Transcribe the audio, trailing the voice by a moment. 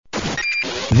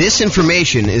This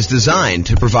information is designed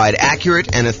to provide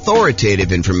accurate and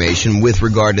authoritative information with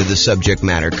regard to the subject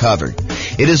matter covered.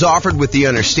 It is offered with the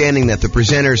understanding that the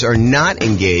presenters are not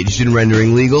engaged in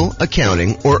rendering legal,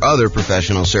 accounting, or other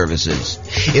professional services.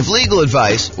 If legal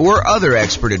advice or other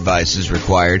expert advice is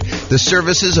required, the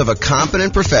services of a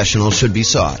competent professional should be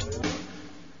sought.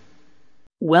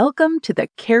 Welcome to the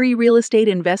Carey Real Estate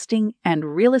Investing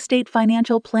and Real Estate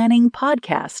Financial Planning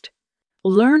podcast.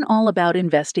 Learn all about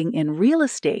investing in real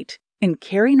estate in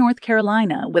Carey, North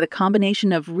Carolina, with a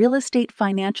combination of real estate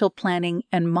financial planning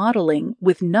and modeling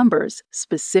with numbers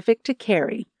specific to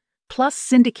Carey, plus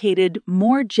syndicated,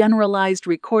 more generalized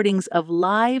recordings of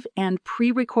live and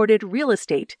pre-recorded real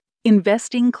estate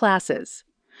investing classes,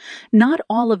 not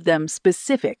all of them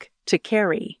specific to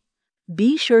Carey.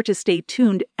 Be sure to stay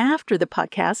tuned after the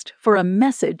podcast for a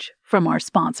message from our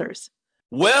sponsors.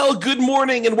 Well, good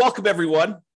morning and welcome,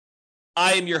 everyone.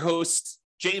 I am your host,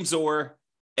 James Orr,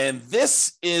 and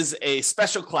this is a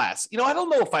special class. I don't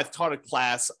know if I've taught a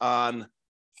class on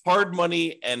hard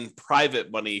money and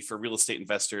private money for real estate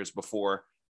investors before,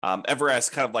 ever as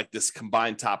kind of like this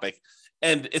combined topic.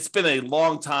 And it's been a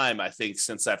long time, I think,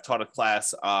 since I've taught a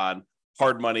class on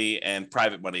hard money and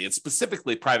private money, and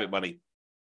specifically private money.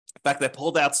 In fact, I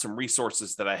pulled out some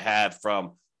resources that I had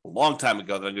from a long time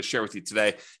ago that I'm going to share with you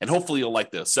today, and hopefully you'll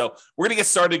like this. So we're going to get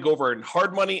started, go over in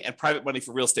hard money and private money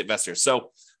for real estate investors.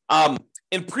 So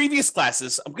in previous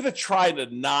classes, I'm going to try to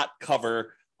not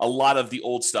cover a lot of the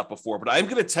old stuff before, but I'm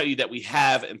going to tell you that we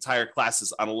have entire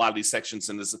classes on a lot of these sections,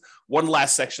 and there's one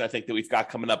last section I think that we've got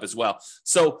coming up as well.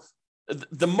 So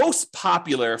the most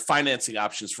popular financing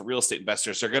options for real estate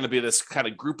investors are going to be this kind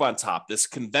of group on top, this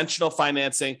conventional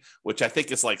financing, which I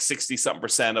think is like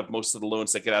 60-something% of most of the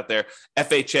loans that get out there.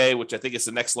 FHA, which I think is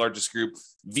the next largest group.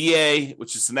 VA,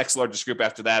 which is the next largest group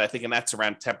after that. I think, and that's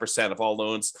around 10% of all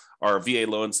loans are VA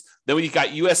loans. Then when you got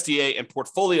USDA and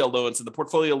portfolio loans, and the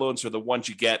portfolio loans are the ones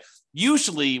you get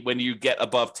usually when you get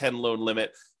above 10 loan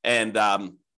limit, and or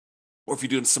if you're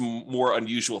doing some more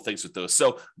unusual things with those.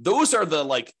 So those are the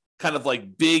kind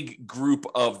of big group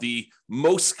of the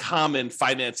most common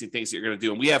financing things that you're going to do.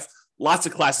 And we have lots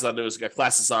of classes on those. We've got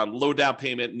classes on low down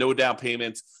payment, no down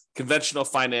payment, conventional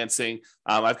financing.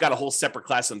 I've got a whole separate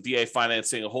class on VA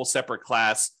financing, a whole separate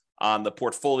class on the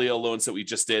portfolio loans that we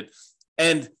just did.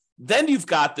 And then you've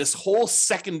got this whole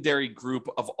secondary group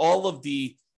of all of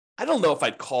the, I don't know if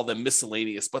I'd call them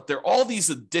miscellaneous, but they're all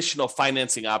these additional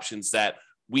financing options that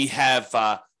we have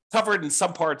covered in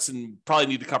some parts and probably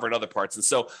need to cover in other parts. And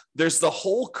so there's the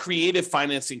whole creative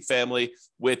financing family,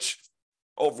 which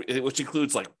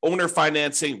includes like owner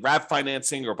financing, wrap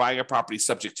financing, or buying a property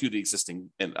subject to the existing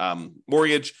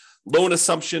mortgage, loan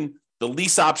assumption, the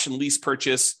lease option, lease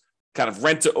purchase, kind of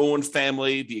rent to own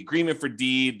family, the agreement for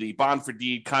deed, the bond for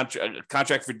deed,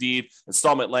 contract for deed,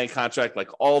 installment land contract, like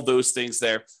all those things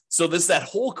there. So there's that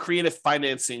whole creative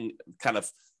financing kind of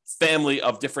family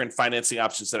of different financing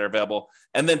options that are available.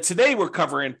 And then today we're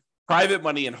covering private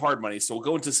money and hard money. So we'll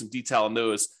go into some detail on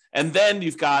those. And then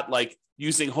you've got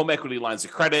using home equity lines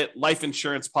of credit, life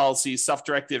insurance policies,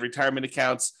 self-directed retirement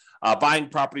accounts, buying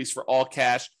properties for all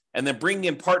cash, and then bringing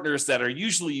in partners that are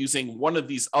usually using one of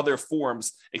these other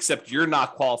forms, except you're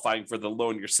not qualifying for the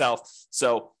loan yourself.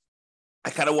 So I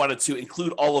kind of wanted to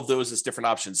include all of those as different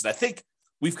options. And I think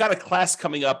we've got a class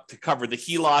coming up to cover the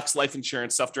HELOCs, life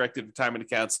insurance, self-directed retirement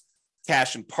accounts,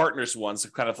 cash, and partners ones,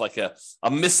 kind of like a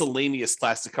miscellaneous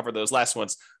class to cover those last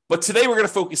ones. But today we're going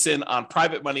to focus in on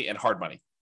private money and hard money.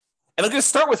 And I'm going to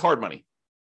start with hard money.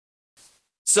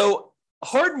 So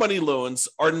hard money loans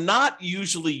are not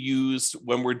usually used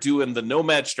when we're doing the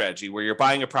nomad strategy, where you're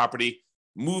buying a property,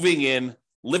 moving in,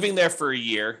 living there for a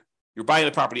year. You're buying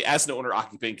the property as an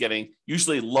owner-occupant, getting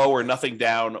usually low or nothing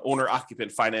down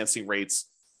owner-occupant financing rates,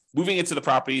 moving into the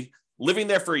property, living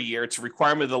there for a year. It's a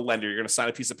requirement of the lender. You're going to sign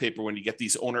a piece of paper when you get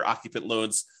these owner-occupant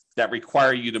loans that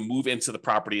require you to move into the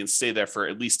property and stay there for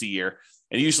at least a year.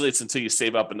 And usually it's until you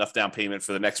save up enough down payment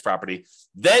for the next property.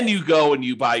 Then you go and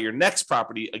you buy your next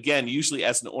property, again, usually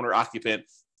as an owner-occupant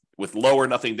with low or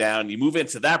nothing down. You move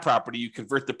into that property, you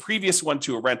convert the previous one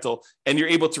to a rental, and you're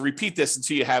able to repeat this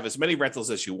until you have as many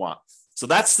rentals as you want. So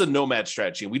that's the nomad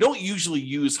strategy. We don't usually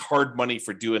use hard money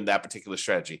for doing that particular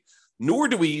strategy, nor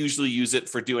do we usually use it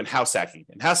for doing house hacking.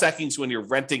 And house hacking is when you're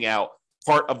renting out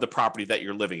part of the property that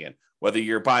you're living in, whether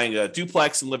you're buying a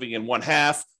duplex and living in one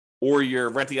half, or you're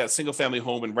renting out a single family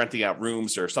home and renting out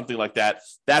rooms or something like that.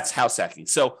 That's house hacking.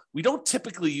 So we don't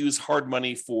typically use hard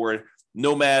money for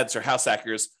nomads or house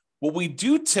hackers. What we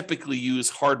do typically use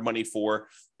hard money for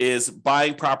is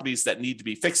buying properties that need to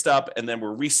be fixed up and then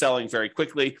we're reselling very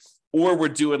quickly, or we're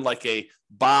doing like a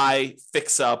buy,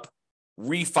 fix up,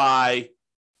 refi,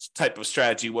 type of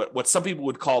strategy, what some people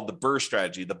would call the BRRRR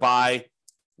strategy, the buy,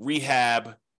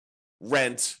 rehab,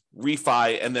 rent,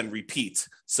 refi, and then repeat.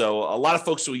 So a lot of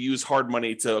folks will use hard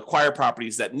money to acquire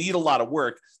properties that need a lot of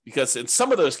work, because in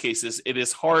some of those cases, it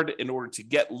is hard in order to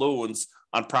get loans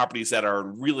on properties that are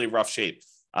in really rough shape.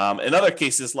 In other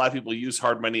cases, a lot of people use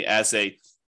hard money as a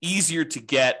easier to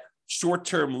get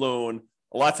short-term loan.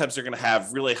 A lot of times they're going to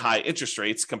have really high interest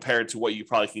rates compared to what you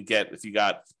probably can get if you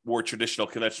got more traditional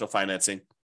conventional financing.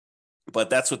 But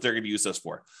that's what they're going to use those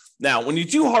for. Now, when you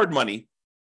do hard money,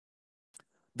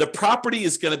 the property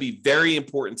is going to be very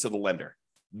important to the lender.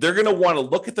 They're going to want to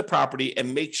look at the property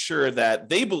and make sure that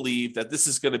they believe that this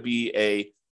is going to be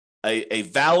a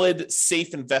valid,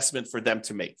 safe investment for them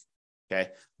to make.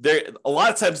 Okay. A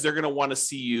lot of times they're going to want to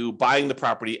see you buying the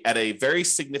property at a very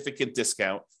significant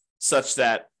discount, such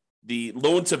that the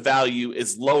loan to value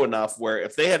is low enough where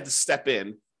if they had to step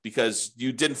in because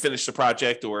you didn't finish the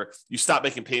project or you stop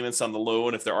making payments on the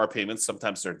loan, if there are payments,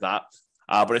 sometimes they're not.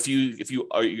 But if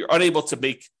you're unable to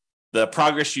make the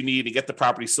progress you need to get the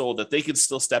property sold, that they can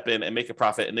still step in and make a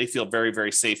profit, and they feel very,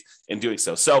 very safe in doing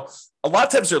so. So a lot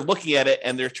of times they're looking at it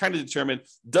and they're trying to determine,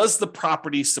 does the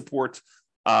property support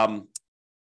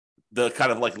the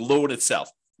kind of like loan itself?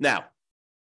 Now,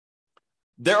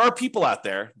 there are people out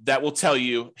there that will tell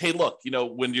you, hey, look,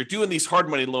 when you're doing these hard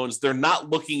money loans, they're not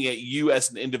looking at you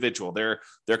as an individual. They're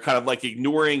kind of like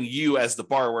ignoring you as the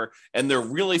borrower, and they're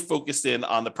really focused in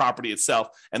on the property itself.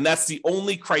 And that's the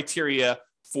only criteria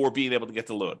for being able to get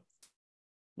the loan.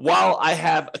 While I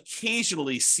have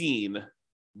occasionally seen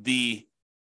the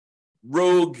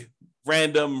rogue,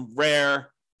 random,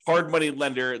 rare, hard money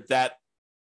lender that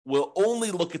will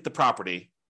only look at the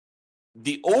property,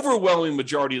 the overwhelming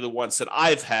majority of the ones that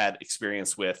I've had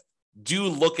experience with do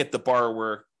look at the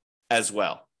borrower as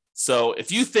well. So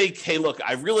if you think, hey, look,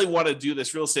 I really want to do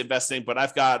this real estate investing, but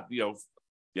I've got,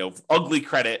 ugly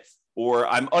credit, or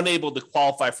I'm unable to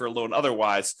qualify for a loan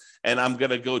otherwise, and I'm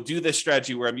going to go do this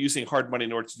strategy where I'm using hard money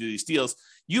in order to do these deals,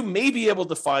 you may be able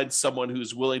to find someone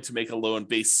who's willing to make a loan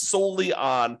based solely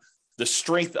on the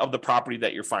strength of the property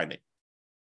that you're finding.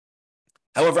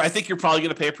 However, I think you're probably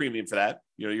going to pay a premium for that.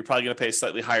 You're probably going to pay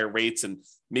slightly higher rates and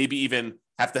maybe even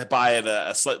have to buy at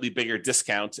a slightly bigger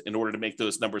discount in order to make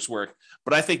those numbers work.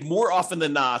 But I think more often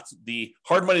than not, the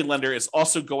hard money lender is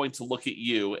also going to look at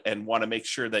you and want to make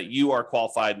sure that you are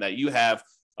qualified and that you have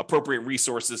appropriate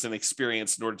resources and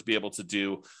experience in order to be able to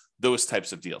do those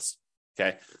types of deals.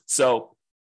 Okay. So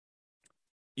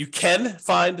you can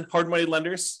find hard money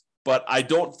lenders, but I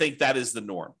don't think that is the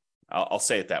norm. I'll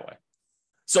say it that way.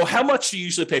 So how much do you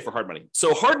usually pay for hard money?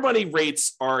 So hard money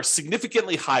rates are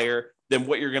significantly higher than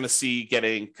what you're going to see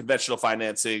getting conventional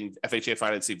financing, FHA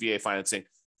financing, VA financing.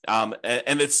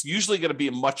 And it's usually going to be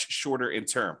much shorter in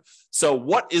term. So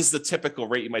what is the typical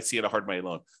rate you might see at a hard money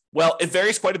loan? Well, it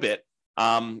varies quite a bit.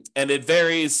 And it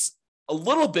varies a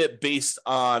little bit based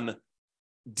on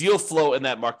deal flow in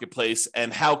that marketplace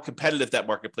and how competitive that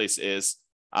marketplace is.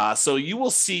 So you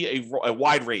will see a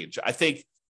wide range. I think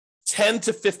 10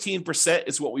 to 15%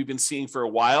 is what we've been seeing for a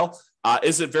while.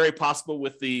 Is it very possible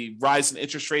with the rise in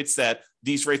interest rates that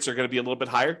these rates are going to be a little bit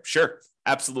higher? Sure,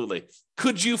 absolutely.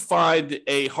 Could you find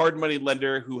a hard money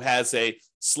lender who has a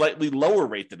slightly lower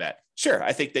rate than that? Sure,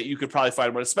 I think that you could probably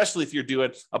find one, especially if you're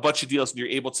doing a bunch of deals and you're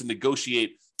able to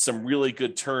negotiate some really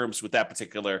good terms with that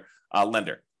particular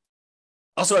lender.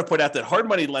 Also, I point out that hard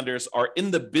money lenders are in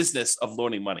the business of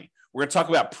loaning money. We're going to talk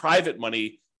about private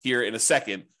money here in a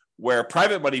second, where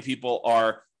private money people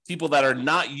are people that are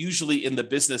not usually in the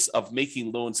business of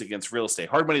making loans against real estate.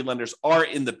 Hard money lenders are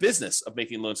in the business of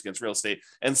making loans against real estate,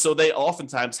 and so they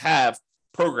oftentimes have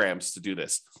programs to do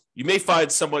this. You may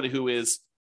find someone who is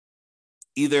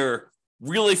either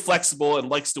really flexible and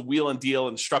likes to wheel and deal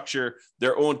and structure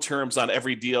their own terms on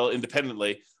every deal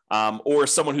independently, or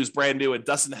someone who's brand new and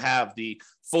doesn't have the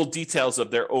full details of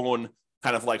their own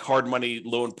kind of like hard money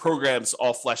loan programs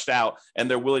all fleshed out, and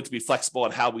they're willing to be flexible on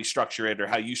how we structure it or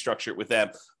how you structure it with them.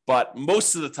 But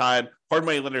most of the time, hard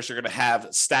money lenders are going to have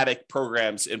static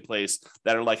programs in place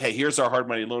that are like, hey, here's our hard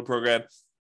money loan program.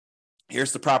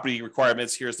 Here's the property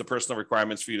requirements. Here's the personal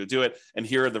requirements for you to do it. And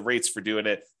here are the rates for doing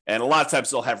it. And a lot of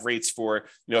times they'll have rates for,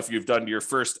 if you've done your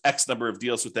first X number of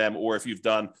deals with them, or if you've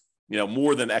done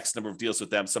more than X number of deals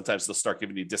with them, sometimes they'll start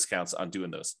giving you discounts on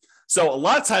doing those. So a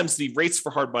lot of times the rates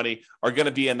for hard money are going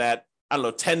to be in that,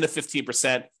 10 to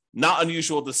 15%, not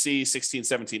unusual to see 16,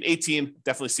 17, 18,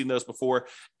 definitely seen those before.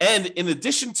 And in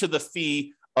addition to the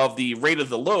fee of the rate of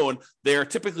the loan, they're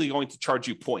typically going to charge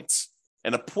you points.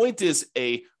 And a point is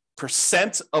a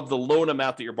percent of the loan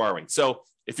amount that you're borrowing. So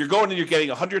if you're going and you're getting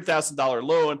 $100,000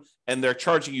 loan and they're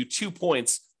charging you 2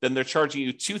 points, then they're charging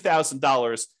you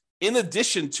 $2,000 in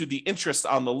addition to the interest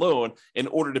on the loan in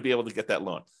order to be able to get that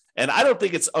loan. And I don't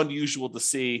think it's unusual to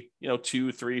see,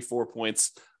 2, 3, 4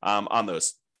 points on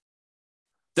those.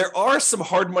 There are some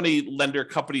hard money lender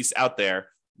companies out there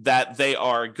that they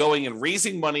are going and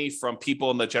raising money from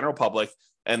people in the general public,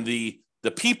 and the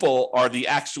people are the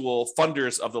actual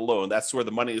funders of the loan. That's where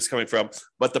the money is coming from.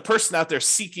 But the person out there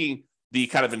seeking the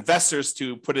kind of investors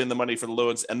to put in the money for the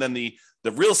loans, and then the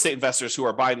real estate investors who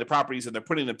are buying the properties and they're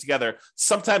putting them together,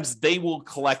 sometimes they will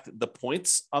collect the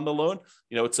points on the loan.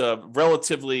 It's a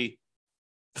relatively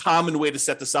common way to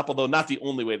set this up, although not the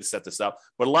only way to set this up.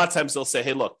 But a lot of times they'll say,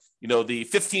 hey, look, the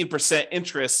 15%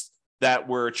 interest that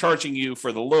we're charging you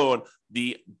for the loan,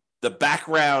 the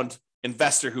background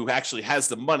investor who actually has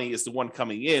the money is the one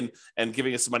coming in and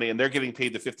giving us the money, and they're getting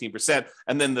paid the 15%.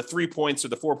 And then the 3 points or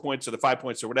the 4 points or the 5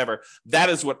 points or whatever, that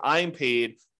is what I'm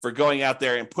paid for going out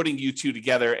there and putting you two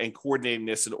together and coordinating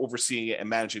this and overseeing it and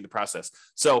managing the process.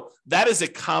 So that is a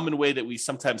common way that we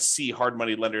sometimes see hard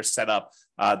money lenders set up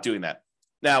doing that.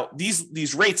 Now,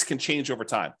 these rates can change over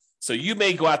time. So you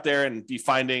may go out there and be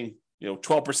finding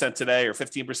 12% today or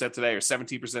 15% today or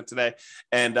 17% today.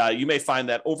 And you may find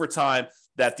that over time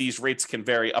that these rates can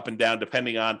vary up and down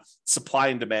depending on supply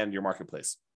and demand in your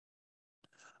marketplace.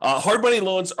 Hard money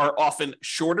loans are often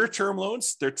shorter term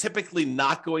loans. They're typically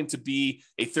not going to be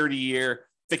a 30-year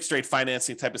fixed rate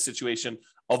financing type of situation.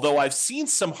 Although I've seen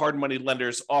some hard money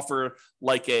lenders offer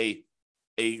like a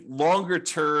longer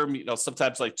term,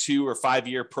 sometimes like 2 or 5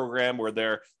 year program where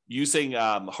they're using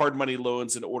hard money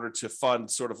loans in order to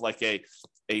fund sort of like a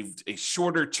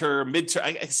shorter term, midterm,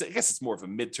 I guess it's more of a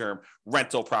midterm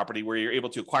rental property where you're able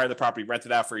to acquire the property, rent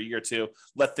it out for a year or two,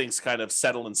 let things kind of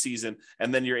settle in season,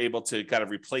 and then you're able to kind of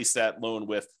replace that loan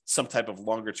with some type of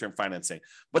longer term financing.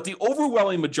 But the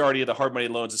overwhelming majority of the hard money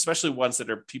loans, especially ones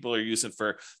that people are using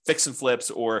for fix and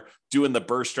flips or doing the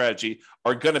BRRRR strategy,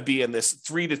 are going to be in this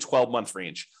 3 to 12 month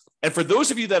range. And for those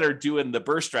of you that are doing the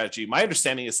BRRRR strategy, my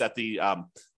understanding is that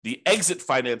the exit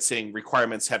financing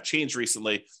requirements have changed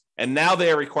recently. And now they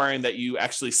are requiring that you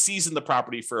actually season the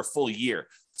property for a full year.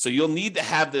 So you'll need to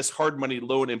have this hard money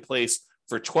loan in place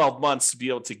for 12 months to be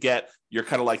able to get your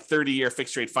kind of like 30-year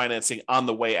fixed rate financing on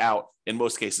the way out in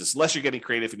most cases, unless you're getting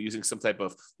creative and using some type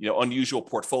of unusual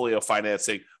portfolio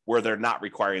financing where they're not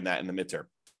requiring that in the midterm.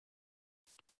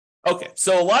 Okay,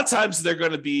 so a lot of times they're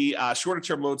going to be shorter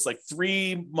term loans, like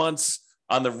 3 months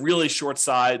on the really short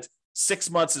side. 6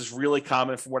 months is really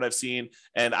common from what I've seen.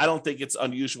 And I don't think it's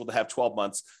unusual to have 12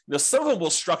 months. Some of them will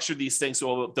structure these things.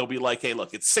 So they'll be like, hey,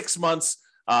 look, it's 6 months.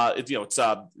 It's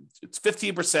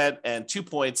 15% and 2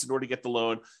 points in order to get the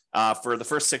loan for the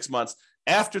first 6 months.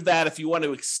 After that, if you want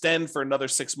to extend for another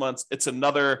 6 months, it's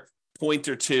another point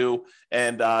or two.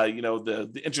 And,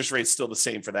 the interest rate's still the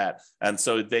same for that. And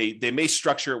so they may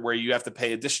structure it where you have to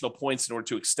pay additional points in order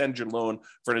to extend your loan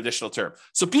for an additional term.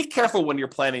 So be careful when you're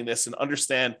planning this and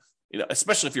understand,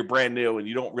 especially if you're brand new and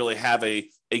you don't really have a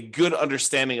good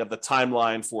understanding of the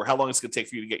timeline for how long it's going to take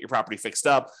for you to get your property fixed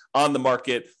up, on the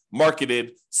market,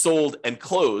 marketed, sold, and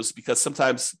closed, because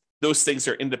sometimes those things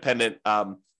are independent,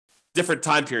 different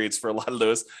time periods for a lot of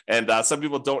those. And some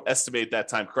people don't estimate that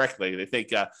time correctly. They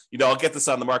think, I'll get this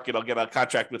on the market, I'll get a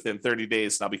contract within 30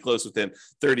 days, and I'll be closed within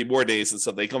 30 more days. And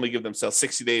so they can only give themselves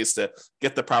 60 days to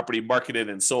get the property marketed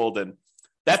and sold. And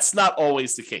that's not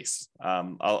always the case.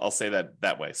 I'll say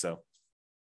that way. So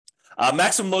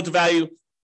maximum loan to value,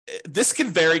 this can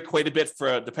vary quite a bit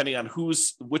depending on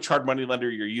which hard money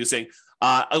lender you're using.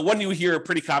 One you hear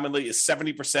pretty commonly is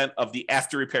 70% of the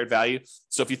after repaired value.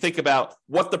 So if you think about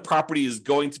what the property is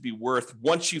going to be worth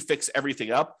once you fix everything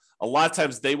up, a lot of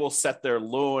times they will set their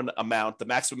loan amount, the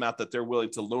maximum amount that they're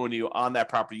willing to loan you on that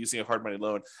property using a hard money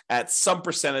loan, at some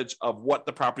percentage of what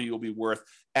the property will be worth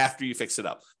after you fix it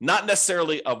up. Not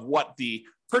necessarily of what the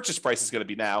purchase price is going to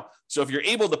be now. So if you're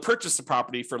able to purchase the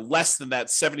property for less than that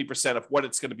 70% of what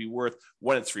it's going to be worth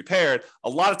when it's repaired, a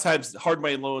lot of times hard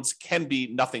money loans can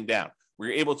be nothing down, where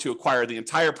you're able to acquire the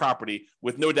entire property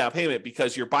with no down payment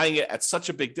because you're buying it at such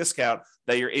a big discount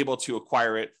that you're able to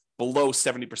acquire it below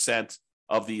 70%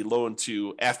 of the loan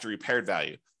to after repaired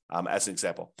value, as an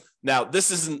example. Now,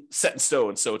 this isn't set in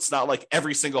stone, so it's not like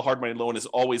every single hard money loan is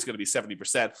always going to be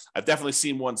 70%. I've definitely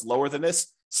seen ones lower than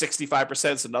this.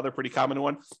 65% is another pretty common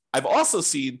one. I've also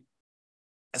seen,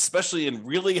 especially in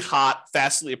really hot,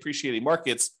 fastly appreciating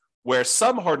markets, where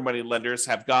some hard money lenders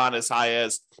have gone as high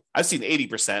as, I've seen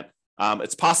 80%.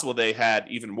 It's possible they had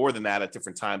even more than that at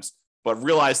different times, but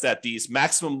realize that these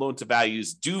maximum loan to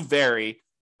values do vary.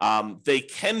 They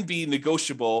can be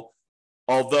negotiable,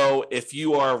 although if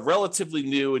you are relatively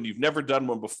new and you've never done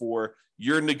one before,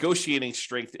 your negotiating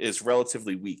strength is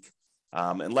relatively weak.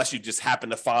 unless you just happen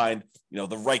to find,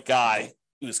 the right guy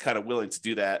who's kind of willing to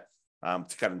do that,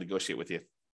 to kind of negotiate with you.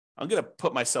 I'm going to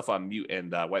put myself on mute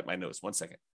and wipe my nose. 1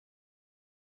 second.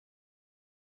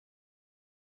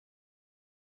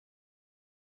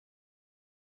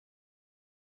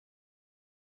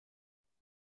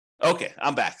 Okay,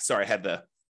 I'm back. Sorry, I had to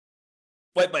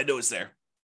wipe my nose there.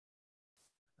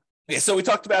 Okay, so we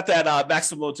talked about that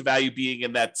maximum loan to value being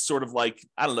in that sort of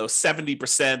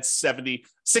 70%,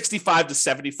 65 to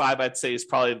 75, I'd say is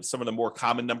probably some of the more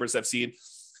common numbers I've seen.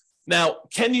 Now,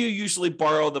 can you usually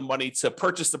borrow the money to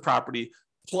purchase the property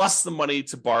plus the money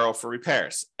to borrow for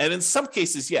repairs? And in some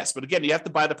cases, yes. But again, you have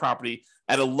to buy the property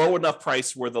at a low enough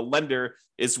price where the lender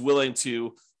is willing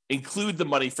to include the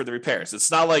money for the repairs. It's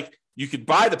not like you could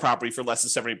buy the property for less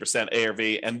than 70%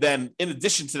 ARV, and then in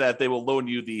addition to that, they will loan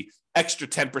you the extra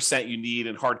 10% you need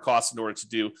in hard costs in order to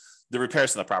do the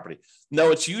repairs on the property.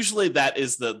 No, it's usually that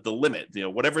is the limit.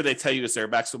 Whatever they tell you is their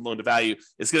maximum loan to value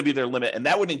is going to be their limit, and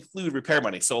that would include repair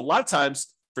money. So a lot of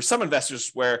times for some investors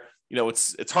where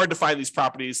it's hard to find these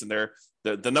properties and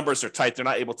the numbers are tight, they're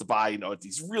not able to buy at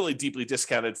these really deeply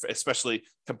discounted, especially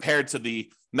compared to the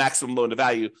maximum loan to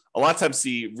value. A lot of times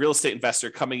the real estate investor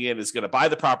coming in is going to buy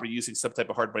the property using some type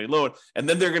of hard money loan, and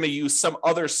then they're going to use some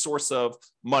other source of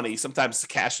money, sometimes the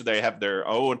cash that they have their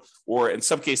own, or in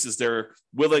some cases they're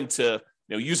willing to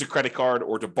use a credit card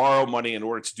or to borrow money in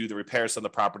order to do the repairs on the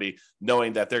property,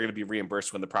 knowing that they're going to be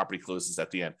reimbursed when the property closes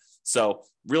at the end. So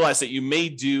realize that you may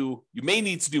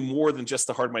need to do more than just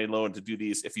the hard money loan to do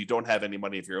these if you don't have any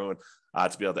money of your own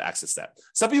to be able to access that.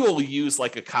 Some people will use a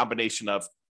combination of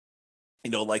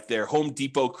their Home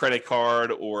Depot credit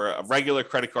card or a regular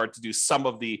credit card to do some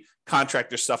of the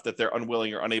contractor stuff that they're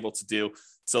unwilling or unable to do.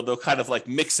 So they'll kind of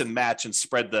mix and match and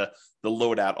spread the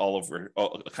load out all over,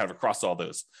 kind of across all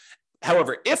those.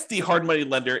 However, if the hard money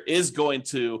lender is going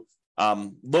to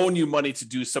loan you money to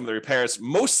do some of the repairs,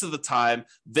 most of the time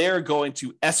they're going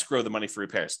to escrow the money for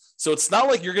repairs. So it's not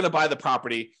like you're going to buy the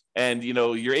property and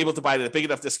you're able to buy it at a big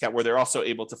enough discount where they're also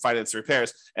able to finance the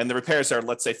repairs, and the repairs are,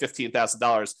 let's say,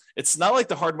 $15,000. It's not like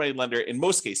the hard money lender, in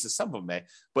most cases, some of them may,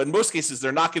 but in most cases,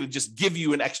 they're not going to just give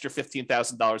you an extra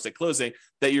 $15,000 at closing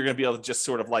that you're going to be able to just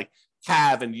sort of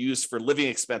have and use for living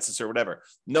expenses or whatever.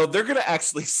 No, they're going to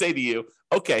actually say to you,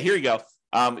 okay, here you go.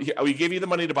 We gave you the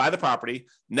money to buy the property.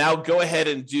 Now go ahead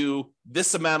and do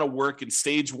this amount of work in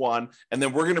stage one, and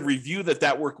then we're going to review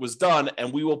that work was done,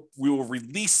 and we will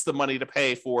release the money to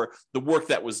pay for the work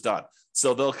that was done.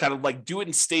 So they'll kind of do it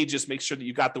in stages, make sure that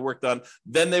you got the work done.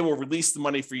 Then they will release the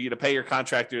money for you to pay your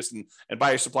contractors and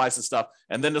buy your supplies and stuff.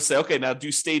 And then they'll say, okay, now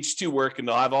do stage 2 work, and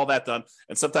they'll have all that done.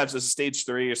 And sometimes there's a stage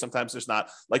 3, or sometimes there's not.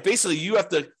 Basically you have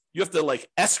to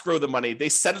escrow the money. They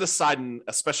set it aside in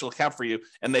a special account for you,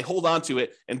 and they hold on to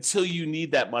it until you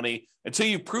need that money, until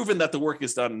you've proven that the work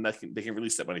is done, and they can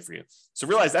release that money for you. So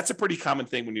realize that's a pretty common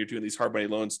thing when you're doing these hard money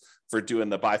loans for doing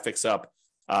the buy, fix up,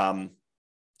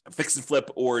 fix and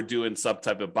flip, or doing some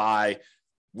type of buy,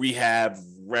 rehab,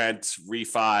 rent,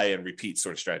 refi, and repeat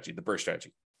sort of strategy, the BRRRR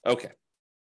strategy. Okay.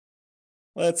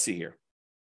 Let's see here.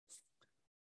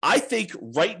 I think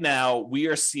right now we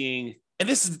are seeing, and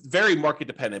this is very market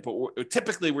dependent, but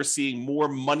typically we're seeing more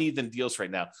money than deals right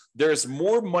now. There's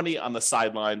more money on the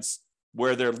sidelines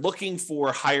where they're looking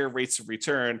for higher rates of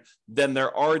return than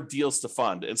there are deals to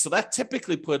fund. And so that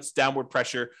typically puts downward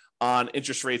pressure on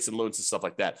interest rates and loans and stuff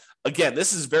like that. Again,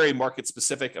 this is very market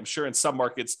specific. I'm sure in some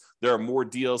markets there are more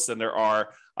deals than there are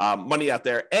money out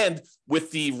there. And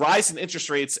with the rise in interest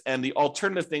rates and the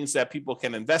alternative things that people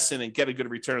can invest in and get a good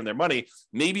return on their money,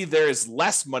 maybe there is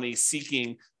less money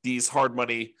seeking these hard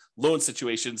money loan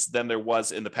situations than there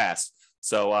was in the past.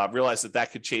 So realize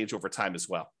that could change over time as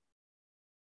well.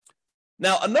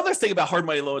 Now, another thing about hard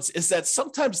money loans is that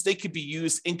sometimes they could be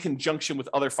used in conjunction with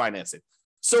other financing.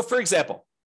 So for example,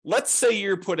 let's say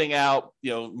you're putting out,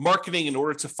 marketing in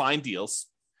order to find deals,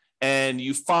 and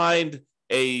you find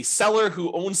a seller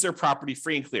who owns their property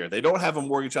free and clear. They don't have a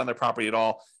mortgage on their property at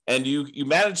all. And you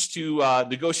manage to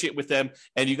negotiate with them,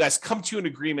 and you guys come to an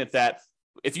agreement that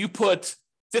if you put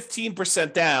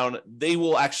 15% down, they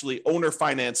will actually owner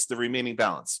finance the remaining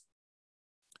balance.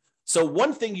 So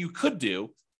one thing you could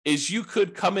do is you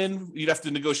could come in, you'd have to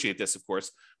negotiate this, of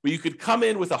course, but you could come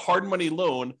in with a hard money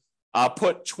loan,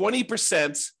 put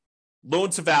 20% loan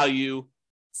to value,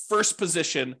 first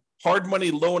position, hard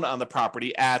money loan on the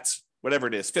property at whatever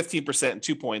it is, 15% and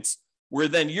 2 points, where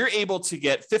then you're able to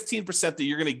get 15% that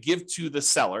you're going to give to the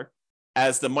seller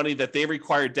as the money that they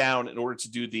require down in order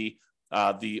to do the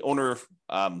owner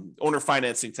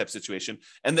financing type situation.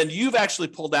 And then you've actually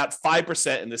pulled out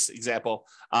 5% in this example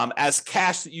as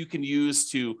cash that you can use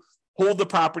to hold the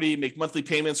property, make monthly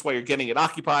payments while you're getting it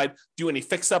occupied, do any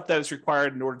fix up that is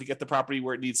required in order to get the property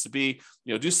where it needs to be,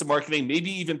 do some marketing, maybe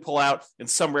even pull out, in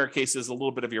some rare cases, a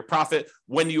little bit of your profit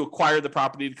when you acquire the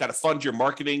property to kind of fund your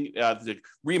marketing, to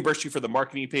reimburse you for the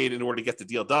marketing you paid in order to get the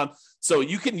deal done. So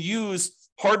you can use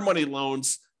hard money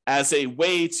loans as a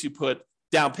way to put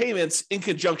down payments in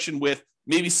conjunction with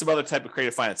maybe some other type of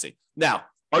creative financing. Now,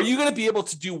 are you going to be able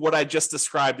to do what I just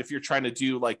described if you're trying to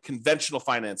do like conventional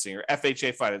financing or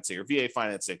FHA financing or VA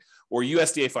financing or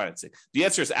USDA financing? The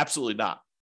answer is absolutely not.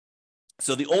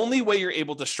 So the only way you're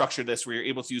able to structure this, where you're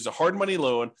able to use a hard money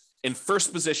loan in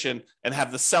first position and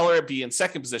have the seller be in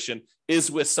second position,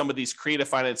 is with some of these creative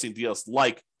financing deals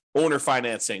like owner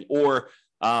financing, or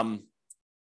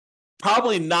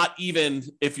probably not even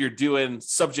if you're doing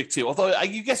subject to, although I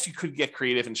guess you could get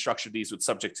creative and structure these with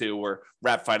subject to or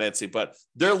wrap financing, but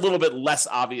they're a little bit less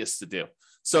obvious to do.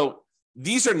 So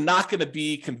these are not going to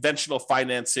be conventional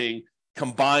financing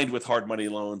combined with hard money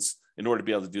loans in order to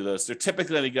be able to do those. They're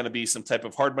typically going to be some type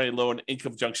of hard money loan in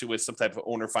conjunction with some type of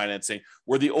owner financing,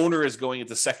 where the owner is going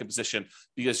into second position,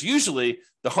 because usually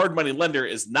the hard money lender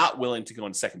is not willing to go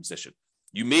into second position.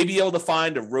 You may be able to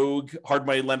find a rogue hard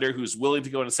money lender who's willing to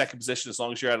go into second position as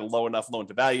long as you're at a low enough loan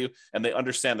to value and they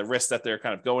understand the risk that they're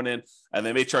kind of going in, and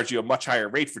they may charge you a much higher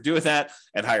rate for doing that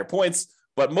and higher points.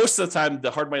 But most of the time,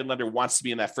 the hard money lender wants to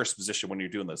be in that first position when you're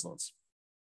doing those loans.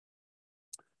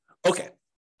 Okay,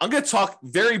 I'm going to talk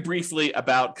very briefly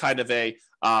about kind of a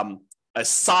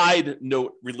side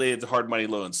note related to hard money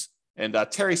loans. And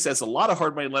Terry says a lot of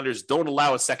hard money lenders don't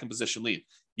allow a second position lead.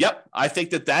 Yep, I think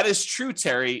that is true,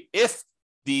 Terry. If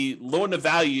the loan to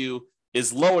value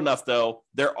is low enough, though,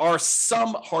 there are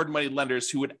some hard money lenders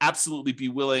who would absolutely be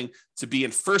willing to be in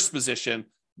first position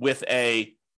with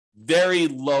a very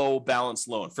low balance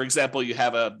loan. For example, you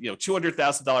have a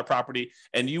 $200,000 property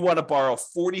and you want to borrow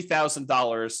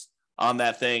 $40,000 on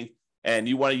that thing, and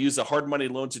you want to use a hard money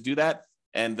loan to do that,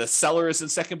 and the seller is in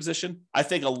second position. I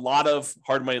think a lot of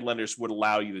hard money lenders would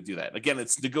allow you to do that. Again,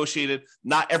 it's negotiated.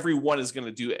 Not everyone is going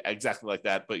to do it exactly like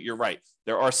that, but you're right.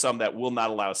 There are some that will not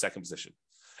allow a second position,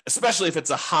 especially if it's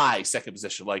a high second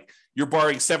position. Like you're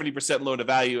borrowing 70% loan to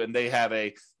value and they have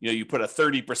you put a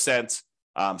 30%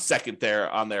 second there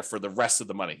on there for the rest of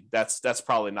the money. That's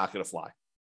probably not going to fly.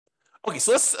 Okay,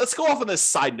 so let's go off on this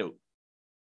side note.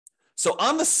 So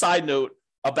on the side note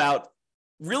about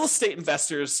real estate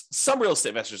investors, some real estate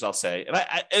investors, I'll say,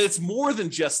 and it's more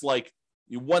than just like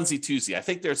onesie twosie. I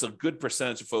think there's a good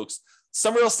percentage of folks.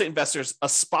 Some real estate investors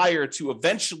aspire to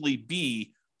eventually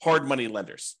be hard money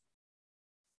lenders.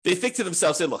 They think to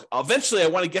themselves, "Hey, look, eventually I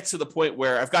want to get to the point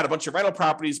where I've got a bunch of rental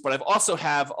properties, but I've also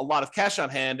have a lot of cash on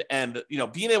hand, and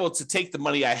being able to take the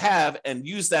money I have and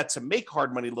use that to make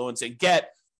hard money loans and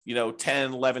get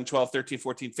 10, 11, 12, 13,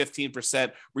 14,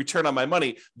 15% return on my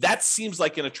money." That seems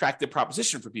like an attractive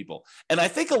proposition for people. And I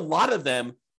think a lot of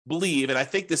them believe, and I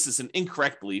think this is an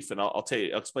incorrect belief, and I'll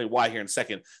explain why here in a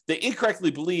second. They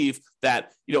incorrectly believe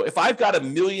that, if I've got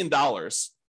 $1 million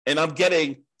and I'm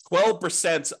getting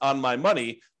 12% on my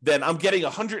money, then I'm getting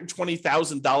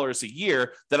 $120,000 a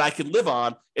year that I can live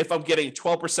on if I'm getting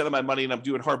 12% of my money and I'm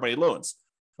doing hard money loans.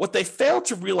 What they fail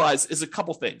to realize is a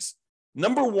couple things.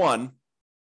 Number one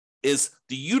is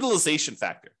the utilization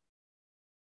factor.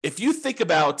 If you think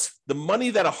about the money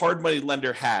that a hard money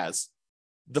lender has,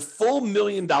 the full $1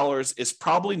 million is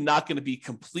probably not going to be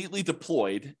completely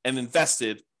deployed and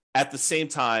invested at the same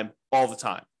time all the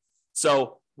time.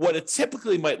 So what it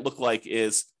typically might look like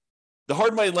is the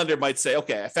hard money lender might say,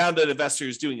 okay, I found an investor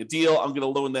who's doing a deal. I'm going to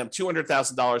loan them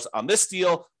 $200,000 on this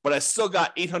deal, but I still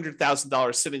got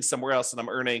 $800,000 sitting somewhere else and I'm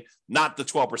earning not the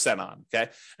 12% on, okay?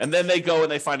 And then they go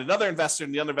and they find another investor,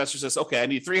 and the other investor says, okay, I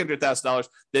need $300,000.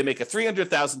 They make a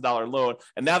 $300,000 loan,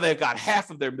 and now they've got half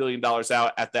of their $1 million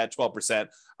out at that 12%.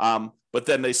 But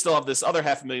then they still have this other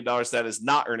 $500,000 that is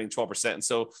not earning 12%. And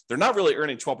so they're not really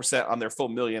earning 12% on their full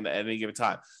 $1 million at any given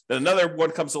time. Then another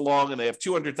one comes along and they have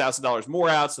 $200,000 more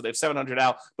out. So they have $700,000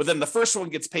 out, but then the first one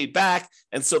gets paid back.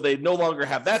 And so they no longer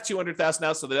have that $200,000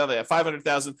 out. So now they have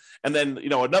 $500,000. And then,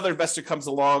 another investor comes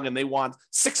along and they want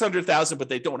 $600,000, but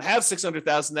they don't have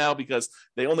 $600,000 now because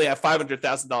they only have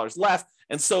 $500,000 left.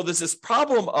 And so there's this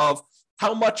problem of,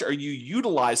 how much are you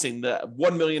utilizing the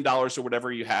 $1 million or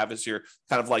whatever you have as your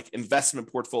kind of like investment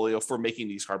portfolio for making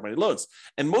these hard money loans?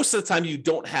 And most of the time you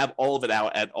don't have all of it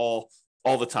out at all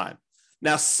the time.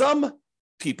 Now, some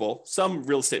people, some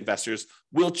real estate investors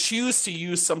will choose to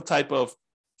use some type of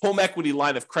home equity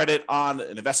line of credit on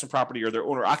an investment property or their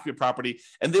owner occupied property,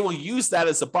 and they will use that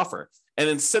as a buffer. And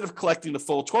instead of collecting the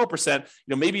full 12%,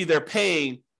 maybe they're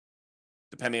paying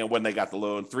depending on when they got the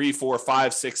loan, 3, 4,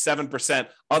 5, 6, 7%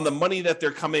 on the money that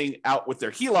they're coming out with their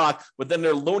HELOC, but then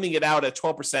they're loaning it out at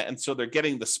 12%. And so they're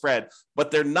getting the spread, but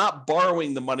they're not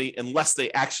borrowing the money unless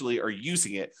they actually are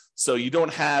using it. So you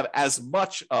don't have as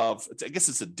much of, I guess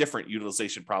it's a different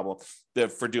utilization problem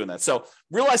for doing that. So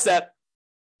realize that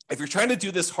if you're trying to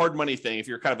do this hard money thing, if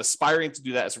you're kind of aspiring to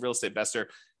do that as a real estate investor,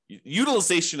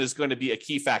 utilization is going to be a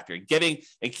key factor. Getting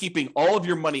and keeping all of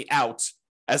your money out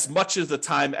as much of the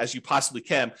time as you possibly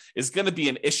can is going to be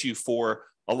an issue for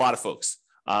a lot of folks.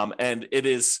 And it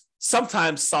is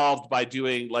sometimes solved by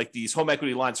doing like these home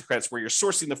equity lines of credits where you're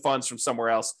sourcing the funds from somewhere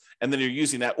else and then you're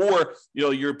using that, or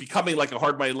you're becoming like a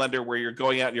hard money lender where you're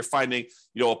going out and you're finding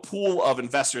a pool of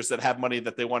investors that have money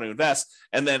that they want to invest,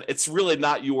 and then it's really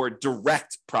not your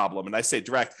direct problem. And I say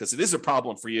direct because it is a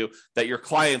problem for you that your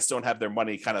clients don't have their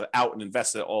money kind of out and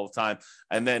invested all the time,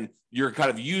 and then you're kind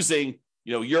of using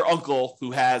your uncle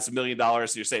who has $1 million. You're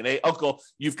saying, hey, uncle,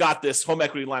 you've got this home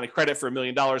equity line of credit for $1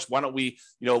 million. Why don't we,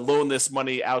 loan this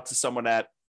money out to someone at,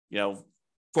 12%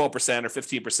 or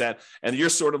 15%. And you're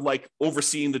sort of like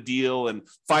overseeing the deal and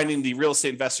finding the real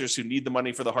estate investors who need the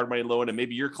money for the hard money loan. And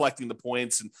maybe you're collecting the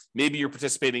points and maybe you're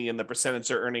participating in the percentage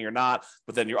they're earning or not.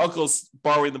 But then your uncle's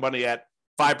borrowing the money at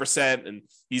 5% and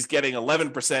he's getting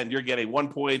 11% and you're getting 1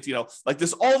 point, like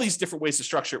there's all these different ways to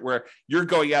structure it where you're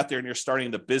going out there and you're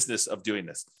starting the business of doing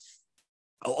this.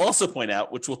 I'll also point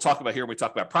out, which we'll talk about here when we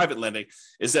talk about private lending,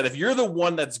 is that if you're the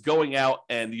one that's going out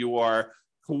and you are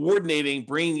coordinating,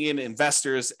 bringing in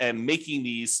investors and making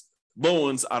these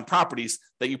loans on properties,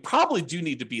 that you probably do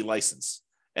need to be licensed.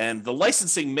 And the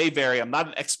licensing may vary. I'm not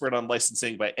an expert on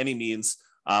licensing by any means.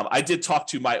 I did talk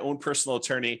to my own personal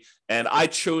attorney, and I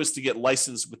chose to get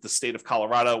licensed with the state of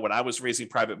Colorado when I was raising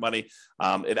private money.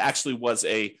 It actually was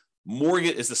a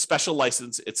mortgage, is a special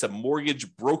license. It's a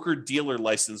mortgage broker dealer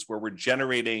license where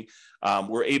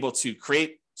we're able to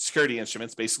create security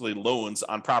instruments, basically loans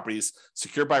on properties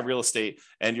secured by real estate,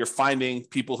 and you're finding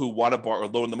people who want to borrow or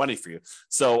loan the money for you.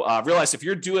 So realize if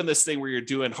you're doing this thing where you're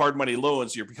doing hard money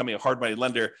loans, you're becoming a hard money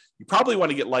lender, you probably want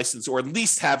to get licensed or at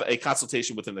least have a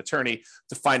consultation with an attorney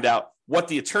to find out what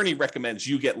the attorney recommends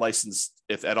you get licensed,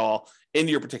 if at all, in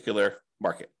your particular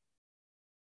market.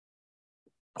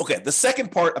 Okay, the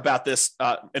second part about this,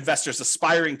 investors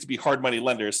aspiring to be hard money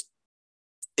lenders,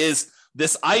 is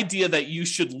this idea that you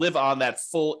should live on that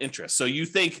full interest. So you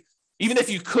think, even if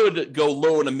you could go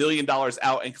loan $1 million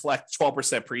out and collect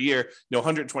 12% per year,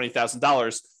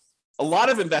 $120,000, a lot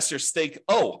of investors think,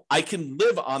 oh, I can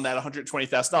live on that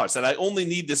 $120,000 and I only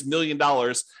need this $1 million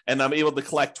and I'm able to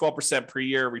collect 12% per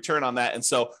year return on that. And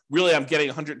so really I'm getting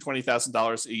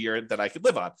 $120,000 a year that I could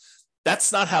live on.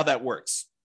 That's not how that works.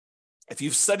 If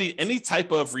you've studied any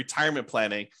type of retirement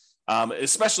planning,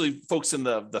 especially folks in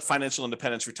the financial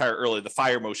independence, retire early, the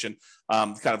FIRE motion,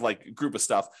 kind of like group of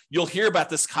stuff, you'll hear about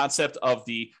this concept of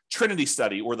the Trinity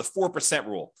study or the 4%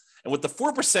 rule. And what the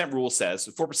 4% rule says,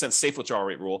 the 4% safe withdrawal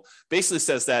rate rule, basically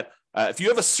says that if you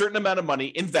have a certain amount of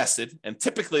money invested, and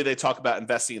typically they talk about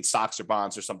investing in stocks or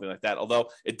bonds or something like that, although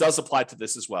it does apply to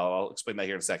this as well. I'll explain that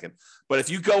here in a second. But if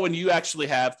you go and you actually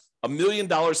have $1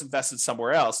 million invested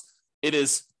somewhere else, it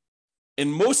is, in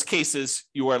most cases,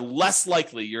 you are less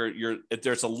likely,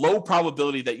 there's a low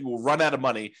probability that you will run out of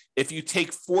money if you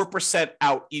take 4%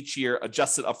 out each year,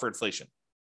 adjusted up for inflation.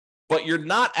 But you're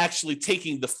not actually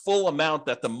taking the full amount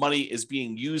that the money is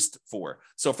being used for.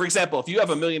 So for example, if you have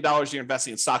 $1 million you're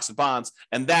investing in stocks and bonds,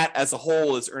 and that as a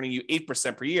whole is earning you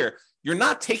 8% per year, you're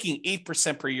not taking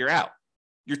 8% per year out.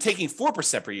 You're taking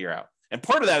 4% per year out. And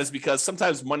part of that is because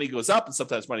sometimes money goes up and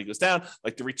sometimes money goes down.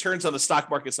 Like the returns on the stock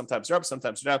market, sometimes are up,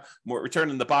 sometimes are down. More return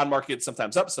in the bond market,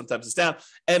 sometimes up, sometimes it's down.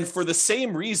 And for the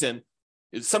same reason,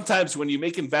 sometimes when you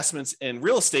make investments in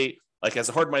real estate, like as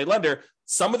a hard money lender,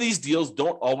 some of these deals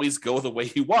don't always go the way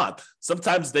you want.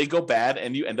 Sometimes they go bad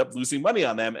and you end up losing money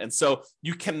on them. And so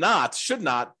you should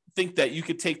not think that you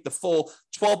could take the full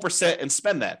 12% and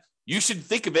spend that. You should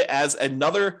think of it as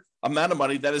another amount of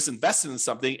money that is invested in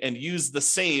something and use the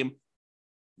same,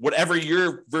 whatever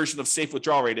your version of safe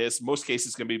withdrawal rate is. Most cases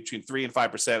it's going to be between 3 and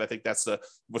 5%. I think that's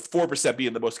with 4%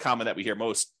 being the most common that we hear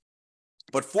most.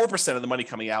 But 4% of the money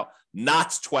coming out,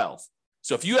 not 12.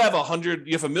 So if you have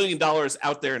 $1 million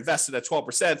out there invested at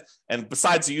 12%, and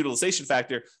besides the utilization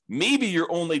factor, maybe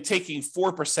you're only taking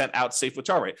 4% out safe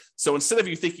withdrawal rate. So instead of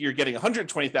you thinking you're getting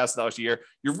 $120,000 a year,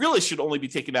 you really should only be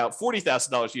taking out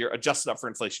 $40,000 a year, adjusted up for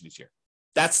inflation each year.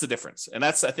 That's the difference. And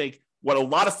that's, I think, what a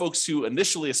lot of folks who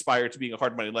initially aspire to being a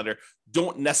hard money lender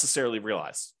don't necessarily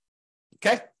realize.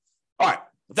 Okay. All right.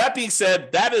 With that being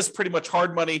said, that is pretty much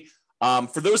hard money.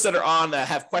 For those that are on that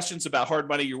have questions about hard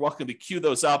money, you're welcome to queue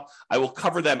those up. I will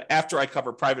cover them after I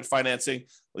cover private financing.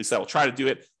 At least I will try to do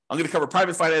it. I'm going to cover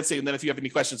private financing, and then if you have any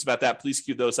questions about that, please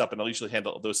queue those up, and I'll usually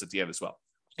handle those at the end as well.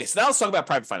 Okay, so now let's talk about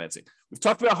private financing. We've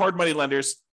talked about hard money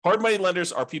lenders. Hard money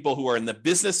lenders are people who are in the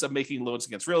business of making loans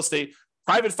against real estate.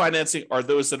 Private financing are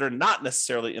those that are not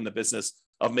necessarily in the business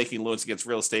of making loans against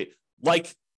real estate,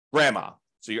 like grandma.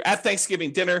 So you're at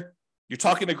Thanksgiving dinner, you're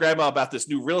talking to grandma about this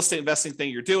new real estate investing thing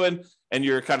you're doing, and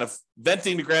you're kind of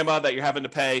venting to grandma that you're having to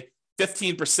pay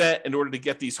 15% in order to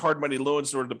get these hard money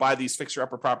loans in order to buy these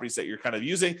fixer-upper properties that you're kind of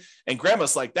using. And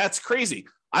grandma's like, that's crazy.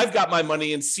 I've got my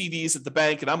money in CDs at the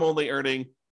bank, and I'm only earning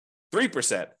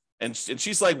 3%. And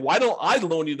she's like, why don't I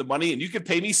loan you the money and you could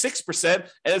pay me 6%?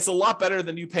 And it's a lot better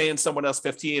than you paying someone else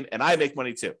 15%, and I make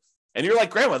money too. And you're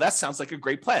like, grandma, that sounds like a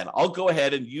great plan. I'll go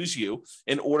ahead and use you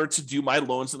in order to do my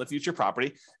loans on the future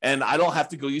property. And I don't have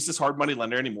to go use this hard money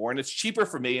lender anymore. And it's cheaper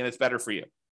for me and it's better for you.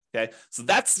 Okay. So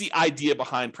that's the idea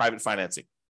behind private financing.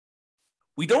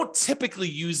 We don't typically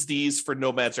use these for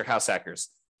nomads or house hackers.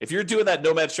 If you're doing that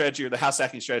nomad strategy or the house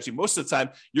hacking strategy, most of the time,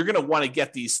 you're going to want to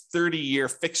get these 30-year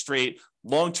fixed rate,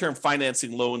 long-term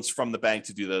financing loans from the bank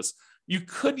to do this. You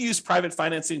could use private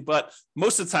financing, but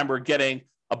most of the time we're getting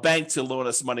a bank to loan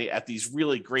us money at these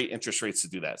really great interest rates to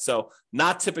do that. So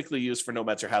not typically used for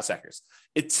nomads or house hackers.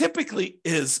 It typically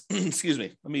is, excuse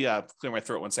me, let me clear my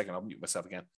throat 1 second. I'll mute myself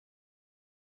again.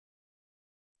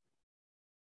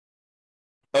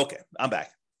 Okay, I'm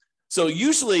back. So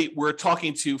usually we're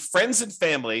talking to friends and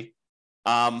family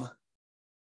and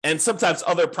sometimes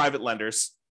other private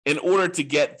lenders in order to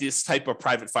get this type of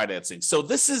private financing. So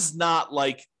this is not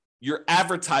like you're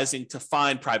advertising to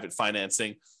find private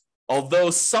financing,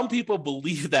 although some people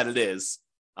believe that it is.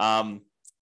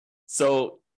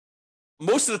 So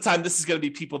most of the time, this is going to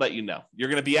be people that you know. You're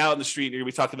going to be out in the street, and you're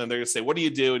going to be talking to them. They're going to say, what do you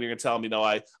do? And you're going to tell them,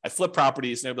 I flip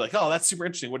properties. And they'll be like, oh, that's super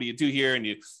interesting. What do you do here? And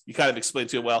you kind of explain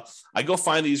to them, well, I go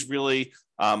find these really,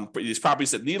 these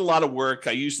properties that need a lot of work.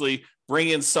 I usually bring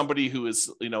in somebody who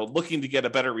is, looking to get a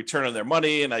better return on their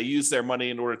money. And I use their money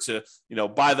in order to,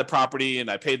 buy the property, and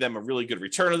I pay them a really good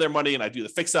return on their money. And I do the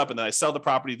fix up, and then I sell the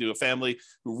property to a family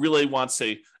who really wants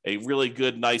a really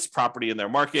good, nice property in their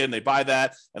market. And they buy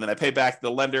that. And then I pay back the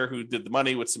lender who did the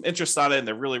money with some interest on it. And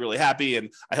they're really, really happy.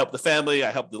 And I help the family, I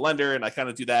help the lender, and I kind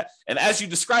of do that. And as you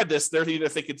describe this, they're either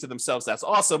thinking to themselves, that's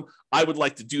awesome. I would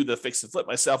like to do the fix and flip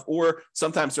myself. Or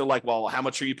sometimes they're like, well, how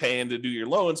much are you paying to do your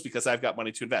loans? Because I've got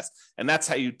money to invest. And that's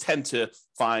how you tend to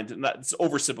find, not, it's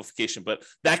oversimplification, but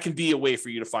that can be a way for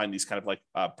you to find these kind of like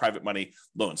private money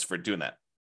loans for doing that.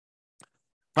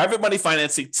 Private money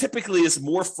financing typically is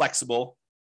more flexible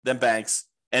than banks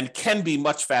and can be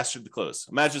much faster to close.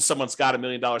 Imagine someone's got $1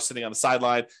 million sitting on the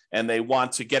sideline and they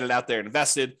want to get it out there and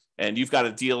invested, and you've got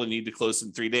a deal and you need to close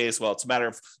in 3 days. Well, it's a matter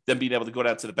of them being able to go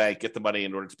down to the bank, get the money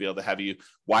in order to be able to have you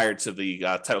wired to the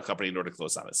title company in order to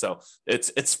close on it. So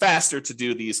it's faster to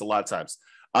do these a lot of times.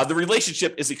 The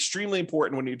relationship is extremely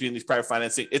important when you're doing these private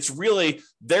financing. It's really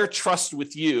their trust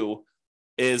with you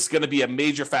is going to be a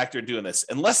major factor in doing this.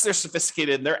 Unless they're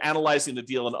sophisticated and they're analyzing the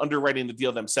deal and underwriting the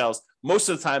deal themselves, most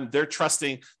of the time they're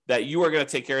trusting that you are going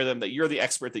to take care of them, that you're the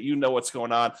expert, that you know what's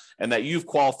going on, and that you've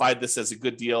qualified this as a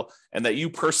good deal, and that you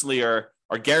personally are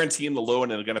guaranteeing the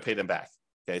loan and are going to pay them back.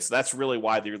 Okay, so that's really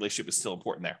why the relationship is still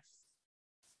important there.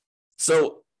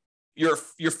 So your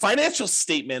financial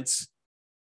statements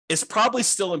is probably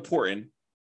still important.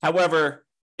 However,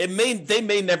 they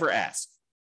may never ask.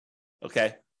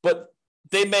 Okay, but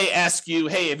they may ask you,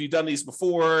 hey, have you done these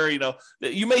before?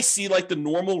 You may see like the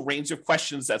normal range of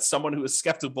questions that someone who is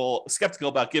skeptical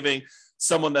about giving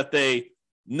someone that they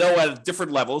know at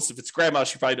different levels. If it's grandma,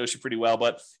 she probably knows you pretty well,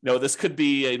 but this could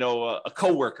be, a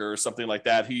coworker or something like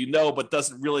that who but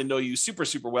doesn't really know you super,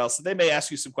 super well. So they may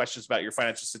ask you some questions about your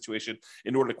financial situation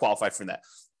in order to qualify for that.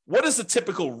 What is the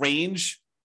typical range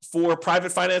for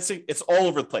private financing? It's all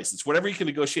over the place. It's whatever you can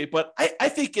negotiate. But I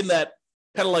think in that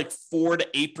kind of like 4 to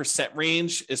 8%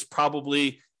 range is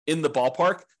probably in the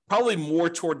ballpark, probably more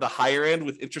toward the higher end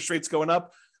with interest rates going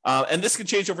up. And this can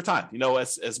change over time.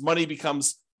 As money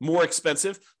becomes more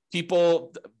expensive,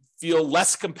 people feel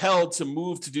less compelled to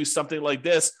move to do something like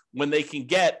this when they can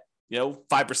get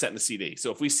 5% in the CD.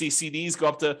 So if we see CDs go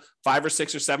up to 5 or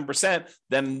 6 or 7%,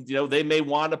 then, they may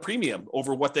want a premium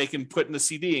over what they can put in the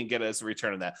CD and get as a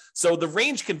return on that. So the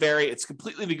range can vary. It's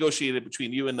completely negotiated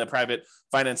between you and the private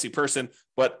financing person.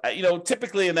 But,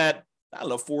 typically in that,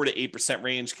 4 to 8%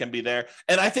 range can be there.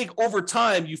 And I think over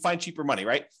time you find cheaper money,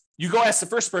 right? You go ask the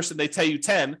first person, they tell you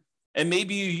 10, and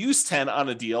maybe you use 10 on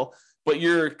a deal, but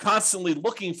you're constantly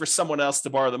looking for someone else to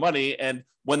borrow the money. And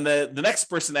when the next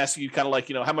person asks you kind of like,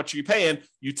 how much are you paying?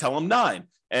 You tell them 9.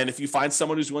 And if you find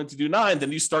someone who's willing to do 9,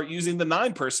 then you start using the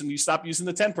 9 person, you stop using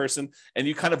the 10 person, and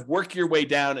you kind of work your way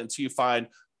down until you find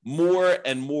more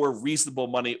and more reasonable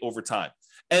money over time.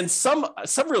 And some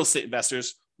real estate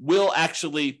investors will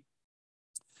actually,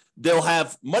 they'll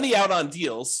have money out on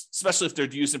deals, especially if they're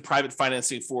using private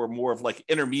financing for more of like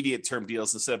intermediate term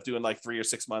deals instead of doing like 3 or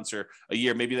 6 months or a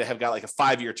year. Maybe they have got like a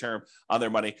 5-year term on their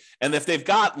money. And if they've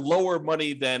got lower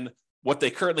money than what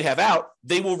they currently have out,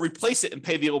 they will replace it and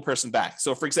pay the old person back.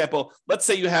 So for example, let's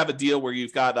say you have a deal where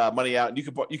you've got money out and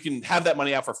you can have that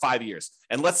money out for 5 years.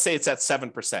 And let's say it's at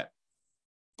 7%.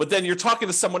 But then you're talking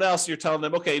to someone else and you're telling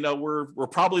them, okay, we're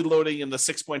probably loading in the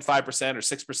 6.5% or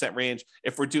 6% range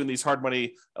if we're doing these hard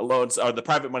money loans, or the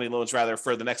private money loans rather,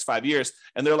 for the next 5 years.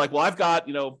 And they're like, well, I've got,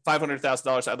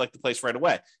 $500,000 I'd like to place right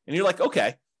away. And you're like,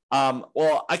 okay,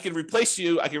 well, I can replace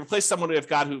you. I can replace someone who've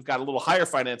got a little higher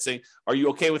financing. Are you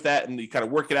okay with that? And you kind of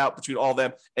work it out between all of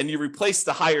them. And you replace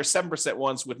the higher 7%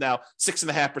 ones with now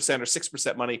 6.5% or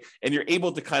 6% money. And you're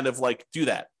able to kind of like do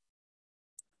that.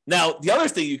 Now, the other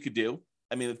thing you could do,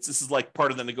 this is like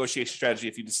part of the negotiation strategy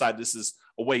if you decide this is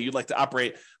a way you'd like to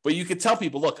operate, but you could tell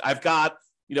people, look, I've got,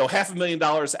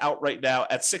 $500,000 out right now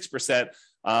at 6%.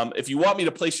 If you want me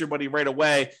to place your money right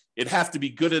away, it'd have to be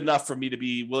good enough for me to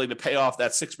be willing to pay off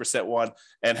that 6% one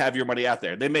and have your money out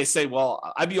there. They may say, well,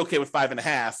 I'd be okay with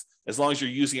 5.5 as long as you're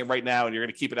using it right now and you're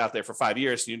going to keep it out there for 5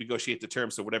 years. So you negotiate the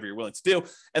terms of whatever you're willing to do.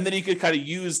 And then you could kind of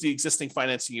use the existing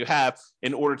financing you have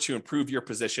in order to improve your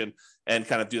position and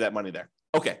kind of do that money there.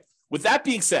 Okay. With that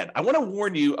being said, I want to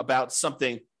warn you about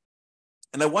something,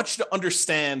 and I want you to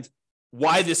understand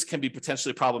why this can be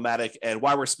potentially problematic and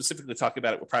why we're specifically talking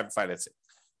about it with private financing.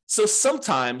 So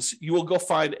sometimes you will go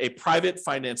find a private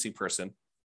financing person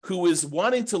who is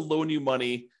wanting to loan you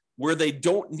money where they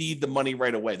don't need the money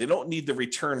right away. They don't need the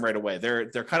return right away. They're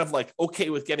kind of like okay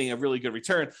with getting a really good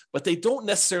return, but they don't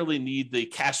necessarily need the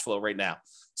cash flow right now.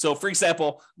 So for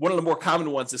example, one of the more common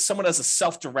ones is someone has a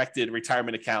self-directed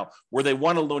retirement account where they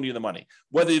want to loan you the money.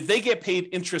 Whether they get paid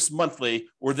interest monthly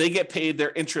or they get paid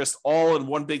their interest all in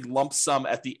one big lump sum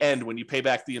at the end when you pay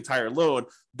back the entire loan,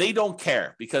 they don't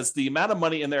care because the amount of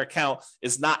money in their account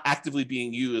is not actively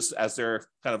being used as they're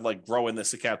kind of like growing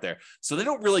this account there. So they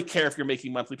don't really care if you're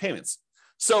making monthly payments.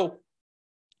 So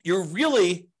you're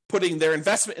really putting their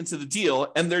investment into the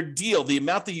deal, and their deal, the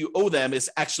amount that you owe them, is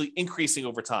actually increasing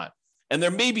over time. And there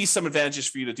may be some advantages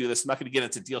for you to do this. I'm not going to get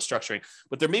into deal structuring,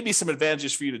 but there may be some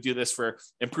advantages for you to do this for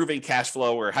improving cash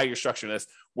flow or how you're structuring this,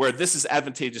 where this is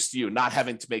advantageous to you, not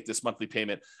having to make this monthly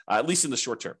payment, at least in the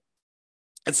short term.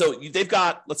 And so they've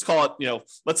got, let's call it,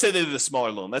 let's say they did a smaller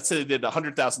loan. Let's say they did a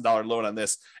 $100,000 loan on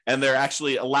this, and they're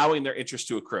actually allowing their interest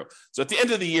to accrue. So at the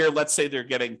end of the year, let's say they're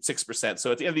getting 6%.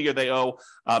 So at the end of the year,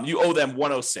 you owe them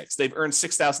 106. They've earned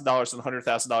 $6,000 and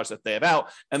 $100,000 that they have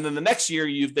out. And then the next year,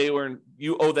 you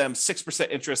owe them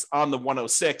 6% interest on the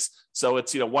 106. So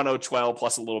it's 1012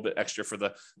 plus a little bit extra for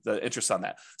the interest on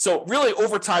that. So really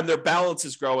over time, their balance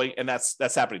is growing, and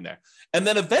that's happening there. And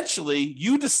then eventually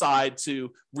you decide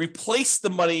to replace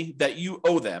the money that you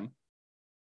owe them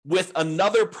with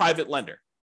another private lender.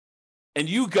 And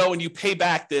you go and you pay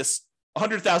back this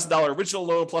 $100,000 original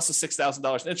loan plus the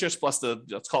 $6,000 in interest plus the,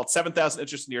 let's call it $7,000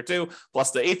 interest in year 2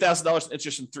 plus the $8,000 in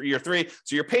interest in year 3.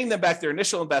 So you're paying them back their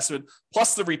initial investment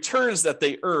plus the returns that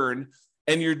they earn.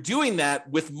 And you're doing that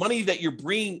with money that you're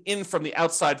bringing in from the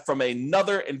outside from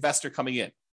another investor coming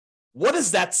in. What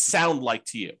does that sound like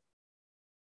to you?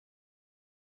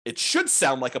 It should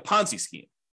sound like a Ponzi scheme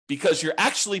because you're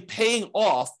actually paying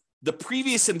off the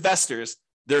previous investors,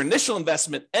 their initial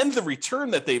investment, and the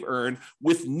return that they've earned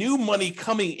with new money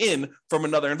coming in from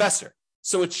another investor.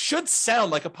 So it should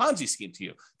sound like a Ponzi scheme to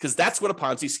you because that's what a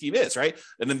Ponzi scheme is, right?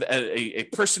 And then a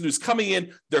person who's coming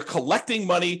in, they're collecting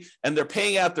money and they're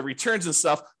paying out the returns and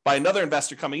stuff by another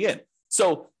investor coming in.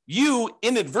 So you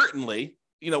inadvertently,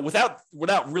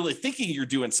 without really thinking you're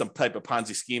doing some type of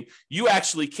Ponzi scheme, you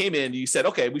actually came in, you said,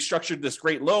 okay, we structured this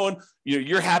great loan.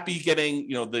 You're happy getting,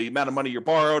 the amount of money you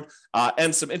borrowed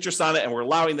and some interest on it. And we're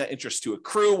allowing that interest to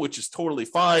accrue, which is totally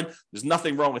fine. There's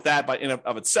nothing wrong with that in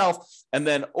of itself. And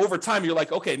then over time, you're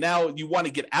like, okay, now you want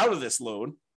to get out of this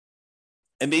loan.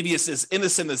 And maybe it's as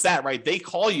innocent as that, right? They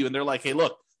call you and they're like, hey,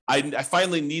 look, I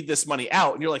finally need this money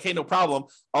out. And you're like, hey, no problem.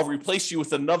 I'll replace you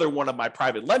with another one of my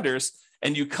private lenders.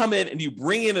 And you come in and you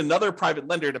bring in another private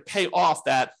lender to pay off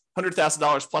that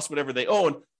 $100,000 plus whatever they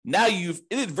own. Now you've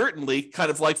inadvertently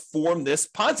kind of like formed this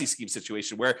Ponzi scheme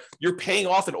situation where you're paying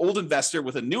off an old investor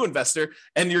with a new investor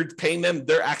and you're paying them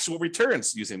their actual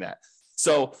returns using that.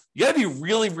 So you got to be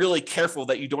really, really careful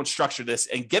that you don't structure this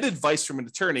and get advice from an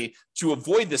attorney to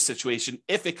avoid this situation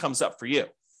if it comes up for you.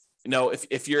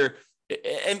 If you're,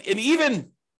 and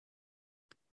even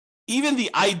even the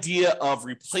idea of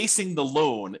replacing the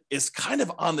loan is kind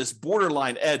of on this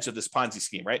borderline edge of this Ponzi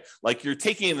scheme, right? Like you're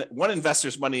taking one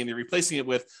investor's money and you're replacing it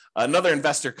with another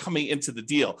investor coming into the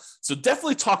deal. So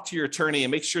definitely talk to your attorney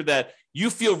and make sure that you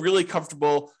feel really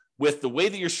comfortable with the way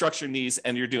that you're structuring these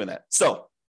and you're doing that. So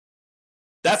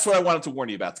that's what I wanted to warn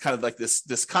you about. It's kind of like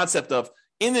this concept of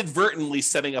inadvertently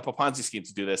setting up a Ponzi scheme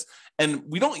to do this. And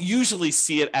we don't usually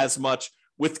see it as much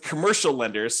with commercial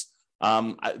lenders.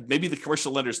 Maybe the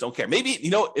commercial lenders don't care. Maybe,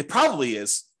 it probably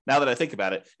is, now that I think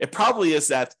about it, it probably is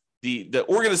that the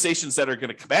organizations that are going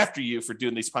to come after you for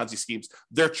doing these Ponzi schemes,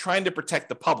 they're trying to protect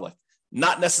the public,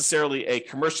 not necessarily a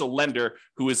commercial lender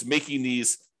who is making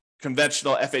these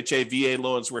conventional FHA, VA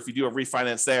loans where if you do a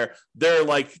refinance there, they're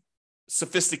like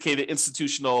sophisticated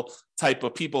institutional type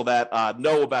of people that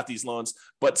know about these loans.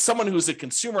 But someone who's a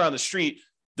consumer on the street,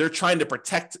 they're trying to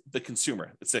protect the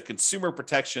consumer. It's a consumer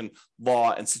protection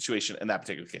law and situation in that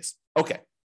particular case. Okay.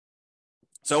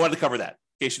 So I wanted to cover that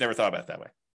in case you never thought about it that way.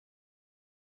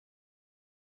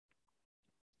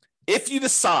 If you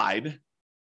decide,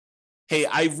 hey,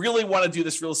 I really want to do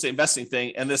this real estate investing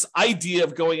thing, and this idea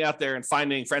of going out there and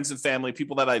finding friends and family,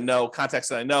 people that I know, contacts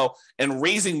that I know, and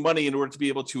raising money in order to be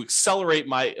able to accelerate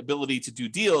my ability to do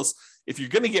deals, if you're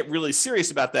going to get really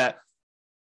serious about that,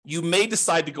 you may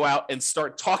decide to go out and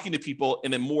start talking to people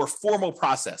in a more formal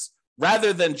process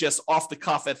rather than just off the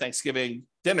cuff at Thanksgiving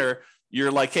dinner.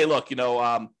 You're like, hey, look,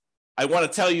 I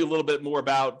want to tell you a little bit more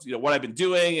about, what I've been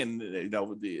doing. And,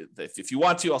 if you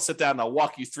want to, I'll sit down and I'll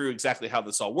walk you through exactly how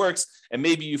this all works. And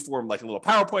maybe you form like a little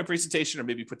PowerPoint presentation, or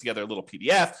maybe put together a little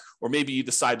PDF, or maybe you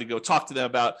decide to go talk to them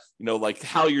about, like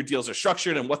how your deals are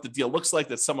structured and what the deal looks like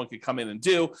that someone could come in and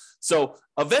do. So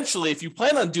eventually, if you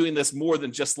plan on doing this more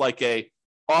than just like a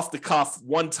off the cuff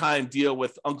one-time deal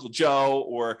with Uncle Joe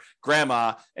or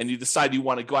grandma, and you decide you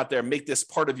want to go out there and make this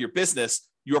part of your business,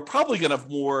 you're probably going to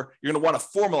you're going to want to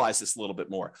formalize this a little bit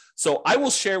more. So I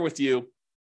will share with you,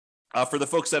 for the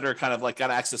folks that are kind of like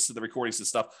got access to the recordings and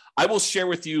stuff, I will share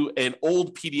with you an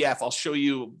old PDF.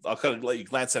 I'll kind of let you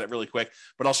glance at it really quick,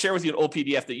 but I'll share with you an old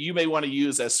PDF that you may want to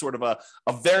use as sort of a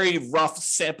very rough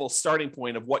sample starting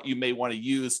point of what you may want to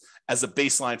use as a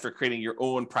baseline for creating your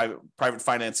own private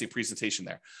financing presentation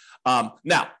there.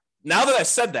 Now that I've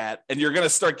said that, and you're going to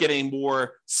start getting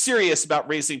more serious about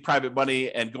raising private money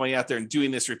and going out there and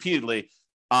doing this repeatedly,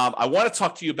 I want to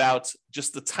talk to you about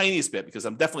just the tiniest bit, because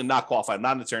I'm definitely not qualified. I'm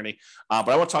not an attorney, but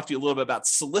I want to talk to you a little bit about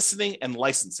soliciting and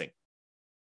licensing.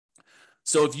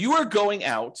 So if you are going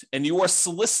out and you are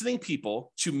soliciting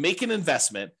people to make an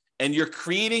investment and you're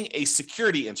creating a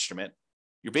security instrument,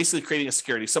 you're basically creating a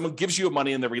security. Someone gives you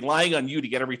money and they're relying on you to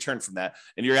get a return from that.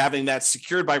 And you're having that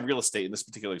secured by real estate in this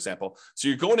particular example. So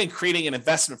you're going and creating an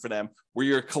investment for them where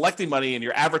you're collecting money and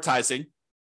you're advertising.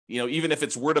 Even if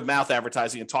it's word of mouth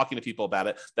advertising and talking to people about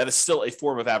it, that is still a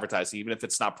form of advertising, even if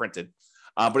it's not printed.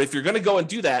 But if you're going to go and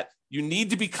do that, you need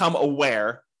to become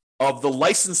aware of the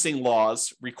licensing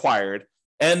laws required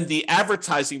and the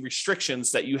advertising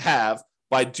restrictions that you have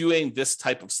by doing this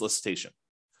type of solicitation.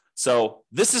 So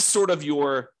this is sort of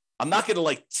I'm not going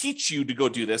to teach you to go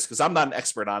do this because I'm not an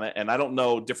expert on it and I don't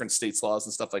know different states' laws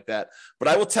and stuff like that. But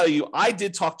I will tell you, I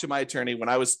did talk to my attorney when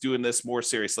I was doing this more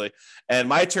seriously. And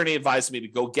my attorney advised me to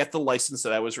go get the license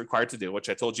that I was required to do, which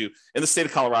I told you in the state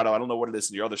of Colorado. I don't know what it is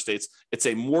in your other states. It's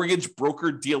a mortgage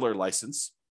broker dealer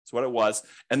license. That's what it was.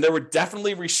 And there were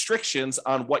definitely restrictions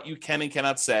on what you can and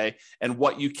cannot say and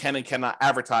what you can and cannot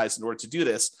advertise in order to do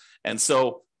this. And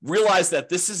so realize that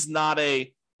this is not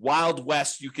a Wild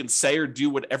West. You can say or do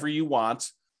whatever you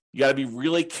want. You got to be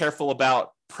really careful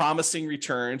about promising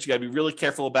returns. You got to be really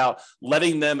careful about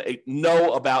letting them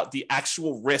know about the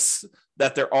actual risks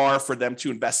that there are for them to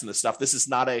invest in this stuff. This is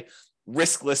not a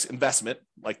riskless investment,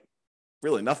 like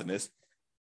really nothing is,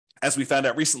 as we found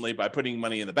out recently by putting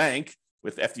money in the bank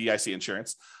with FDIC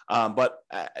insurance.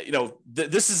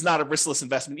 This is not a riskless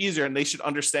investment either, and they should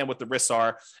understand what the risks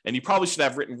are. And you probably should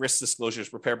have written risk disclosures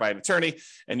prepared by an attorney,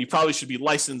 and you probably should be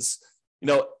licensed.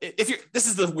 This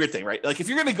is the weird thing, right? Like if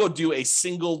you're going to go do a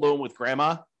single loan with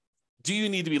grandma, do you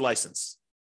need to be licensed?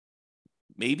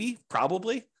 Maybe,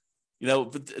 probably.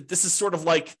 But this is sort of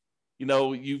like,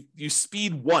 you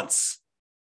speed once.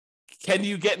 Can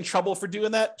you get in trouble for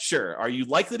doing that? Sure. Are you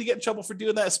likely to get in trouble for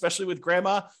doing that, especially with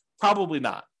grandma? Probably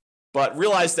not. But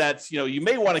realize that you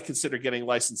may want to consider getting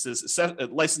license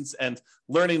and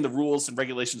learning the rules and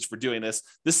regulations for doing this.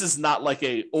 This is not like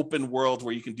a open world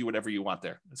where you can do whatever you want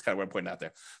there. That's kind of what I'm pointing out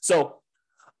there. So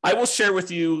I will share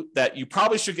with you that you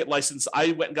probably should get licensed.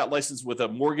 I went and got licensed with a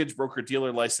mortgage broker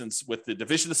dealer license with the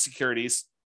Division of Securities.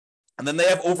 And then they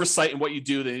have oversight in what you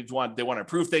do. They want to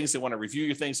approve things. They want to review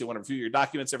your things. They want to review your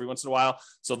documents every once in a while.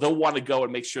 So they'll want to go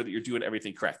and make sure that you're doing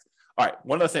everything correct. All right.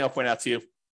 One other thing I'll point out to you.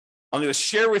 I'm going to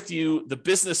share with you the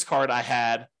business card I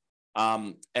had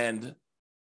and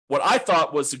what I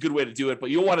thought was a good way to do it,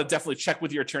 but you'll want to definitely check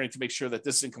with your attorney to make sure that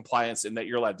this is in compliance and that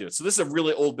you're allowed to do it. So this is a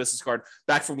really old business card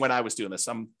back from when I was doing this.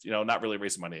 I'm, not really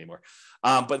raising money anymore.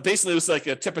 But basically it was like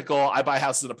a typical, I buy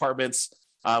houses and apartments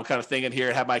kind of thing in here.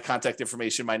 It had my contact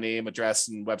information, my name, address,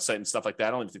 and website and stuff like that.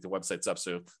 I don't even think the website's up,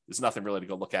 so there's nothing really to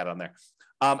go look at on there.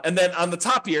 And then on the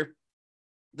top here,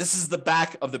 this is the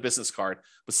back of the business card.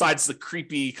 Besides the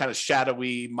creepy kind of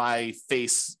shadowy, my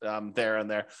face there and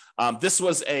there. This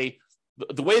was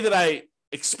the way that I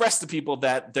expressed to people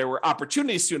that there were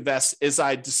opportunities to invest is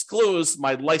I disclose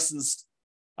my licensed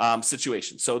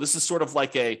situation. So this is sort of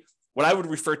like what I would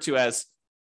refer to as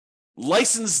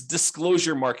licensed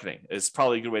disclosure marketing is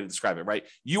probably a good way to describe it, right?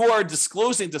 You are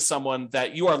disclosing to someone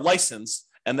that you are licensed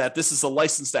and that this is a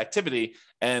licensed activity.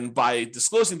 And by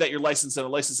disclosing that you're licensed in a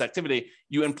licensed activity,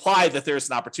 you imply that there's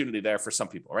an opportunity there for some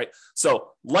people, right? So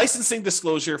licensing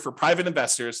disclosure for private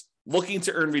investors looking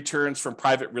to earn returns from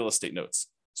private real estate notes.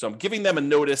 So I'm giving them a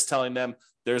notice telling them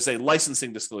there's a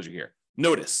licensing disclosure here.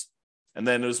 Notice. And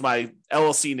then there's my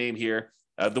LLC name here.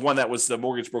 The one that was the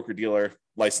mortgage broker dealer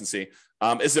licensing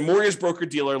is a mortgage broker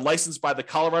dealer licensed by the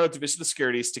Colorado Division of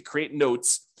Securities to create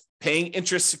notes paying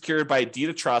interest secured by a deed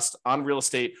of trust on real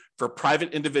estate for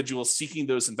private individuals seeking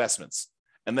those investments.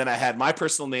 And then I had my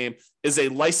personal name is a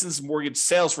licensed mortgage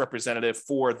sales representative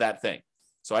for that thing.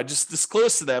 So I just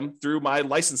disclosed to them through my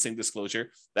licensing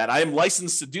disclosure that I am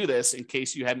licensed to do this in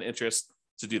case you had an interest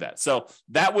to do that. So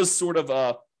that was sort of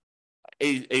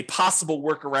a possible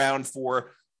workaround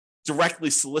for directly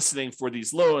soliciting for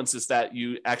these loans is that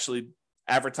you actually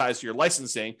advertise your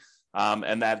licensing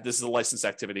and that this is a licensed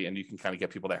activity and you can kind of get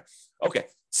people there. Okay,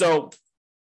 so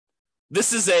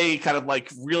this is a kind of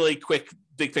like really quick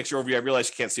big picture overview. I realize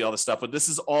you can't see all this stuff, but this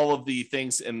is all of the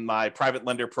things in my private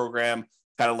lender program,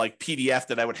 kind of like PDF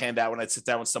that I would hand out when I'd sit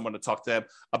down with someone to talk to them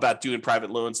about doing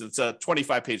private loans. It's a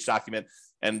 25-page document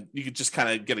and you can just kind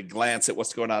of get a glance at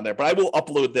what's going on there. But I will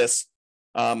upload this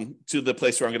to the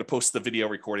place where I'm going to post the video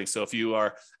recording. So if you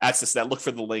are accessing that, look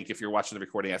for the link if you're watching the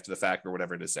recording after the fact or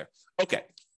whatever it is there. Okay.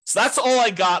 So that's all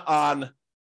I got on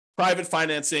private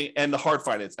financing and the hard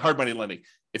money lending.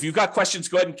 If you've got questions,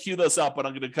 go ahead and queue those up, but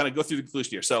I'm going to kind of go through the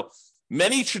conclusion here. So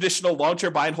many traditional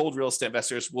long-term buy and hold real estate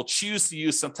investors will choose to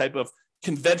use some type of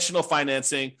conventional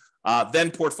financing,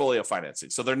 then portfolio financing.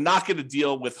 So they're not going to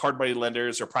deal with hard money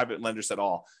lenders or private lenders at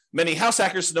all. Many house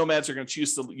hackers and nomads are going to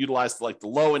choose to utilize the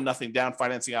low and nothing down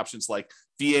financing options like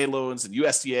VA loans and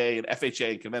USDA and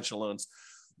FHA and conventional loans.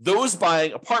 Those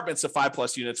buying apartments of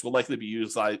 5+ units will likely be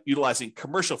utilizing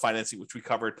commercial financing, which we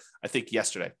covered, I think,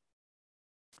 yesterday.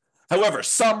 However,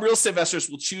 some real estate investors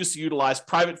will choose to utilize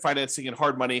private financing and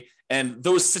hard money. And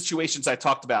those situations I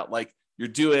talked about, like you're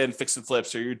doing fix and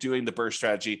flips or you're doing the BRRRR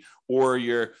strategy, or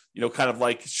you're, kind of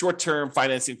like short-term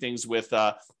financing things with,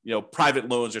 private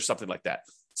loans or something like that.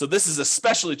 So this is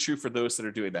especially true for those that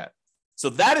are doing that. So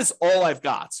that is all I've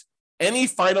got. Any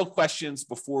final questions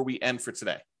before we end for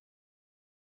today?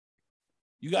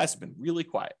 You guys have been really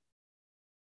quiet.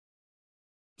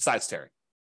 Besides Terry.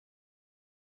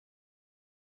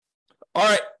 All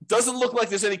right. Doesn't look like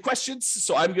there's any questions,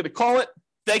 so I'm going to call it.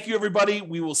 Thank you, everybody.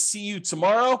 We will see you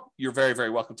tomorrow. You're very, very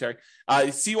welcome, Terry.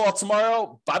 See you all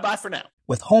tomorrow. Bye-bye for now.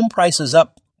 With home prices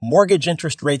up, mortgage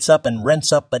interest rates up, and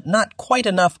rents up, but not quite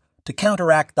enough to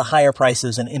counteract the higher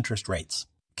prices and interest rates.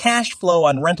 Cash flow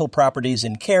on rental properties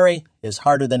in Cary is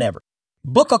harder than ever.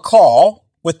 Book a call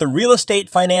with the Real Estate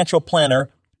Financial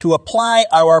Planner to apply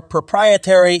our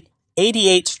proprietary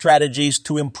 88 strategies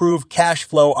to improve cash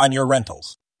flow on your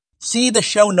rentals. See the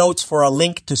show notes for a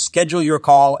link to schedule your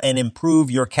call and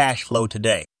improve your cash flow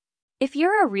today. If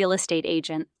you're a real estate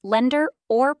agent, lender,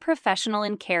 or professional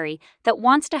in Cary that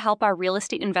wants to help our real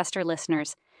estate investor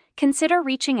listeners, consider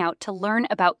reaching out to learn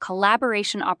about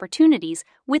collaboration opportunities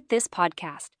with this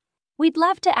podcast. We'd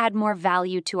love to add more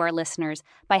value to our listeners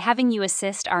by having you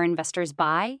assist our investors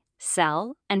buy,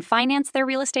 sell, and finance their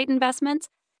real estate investments.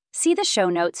 See the show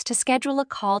notes to schedule a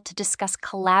call to discuss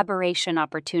collaboration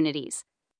opportunities.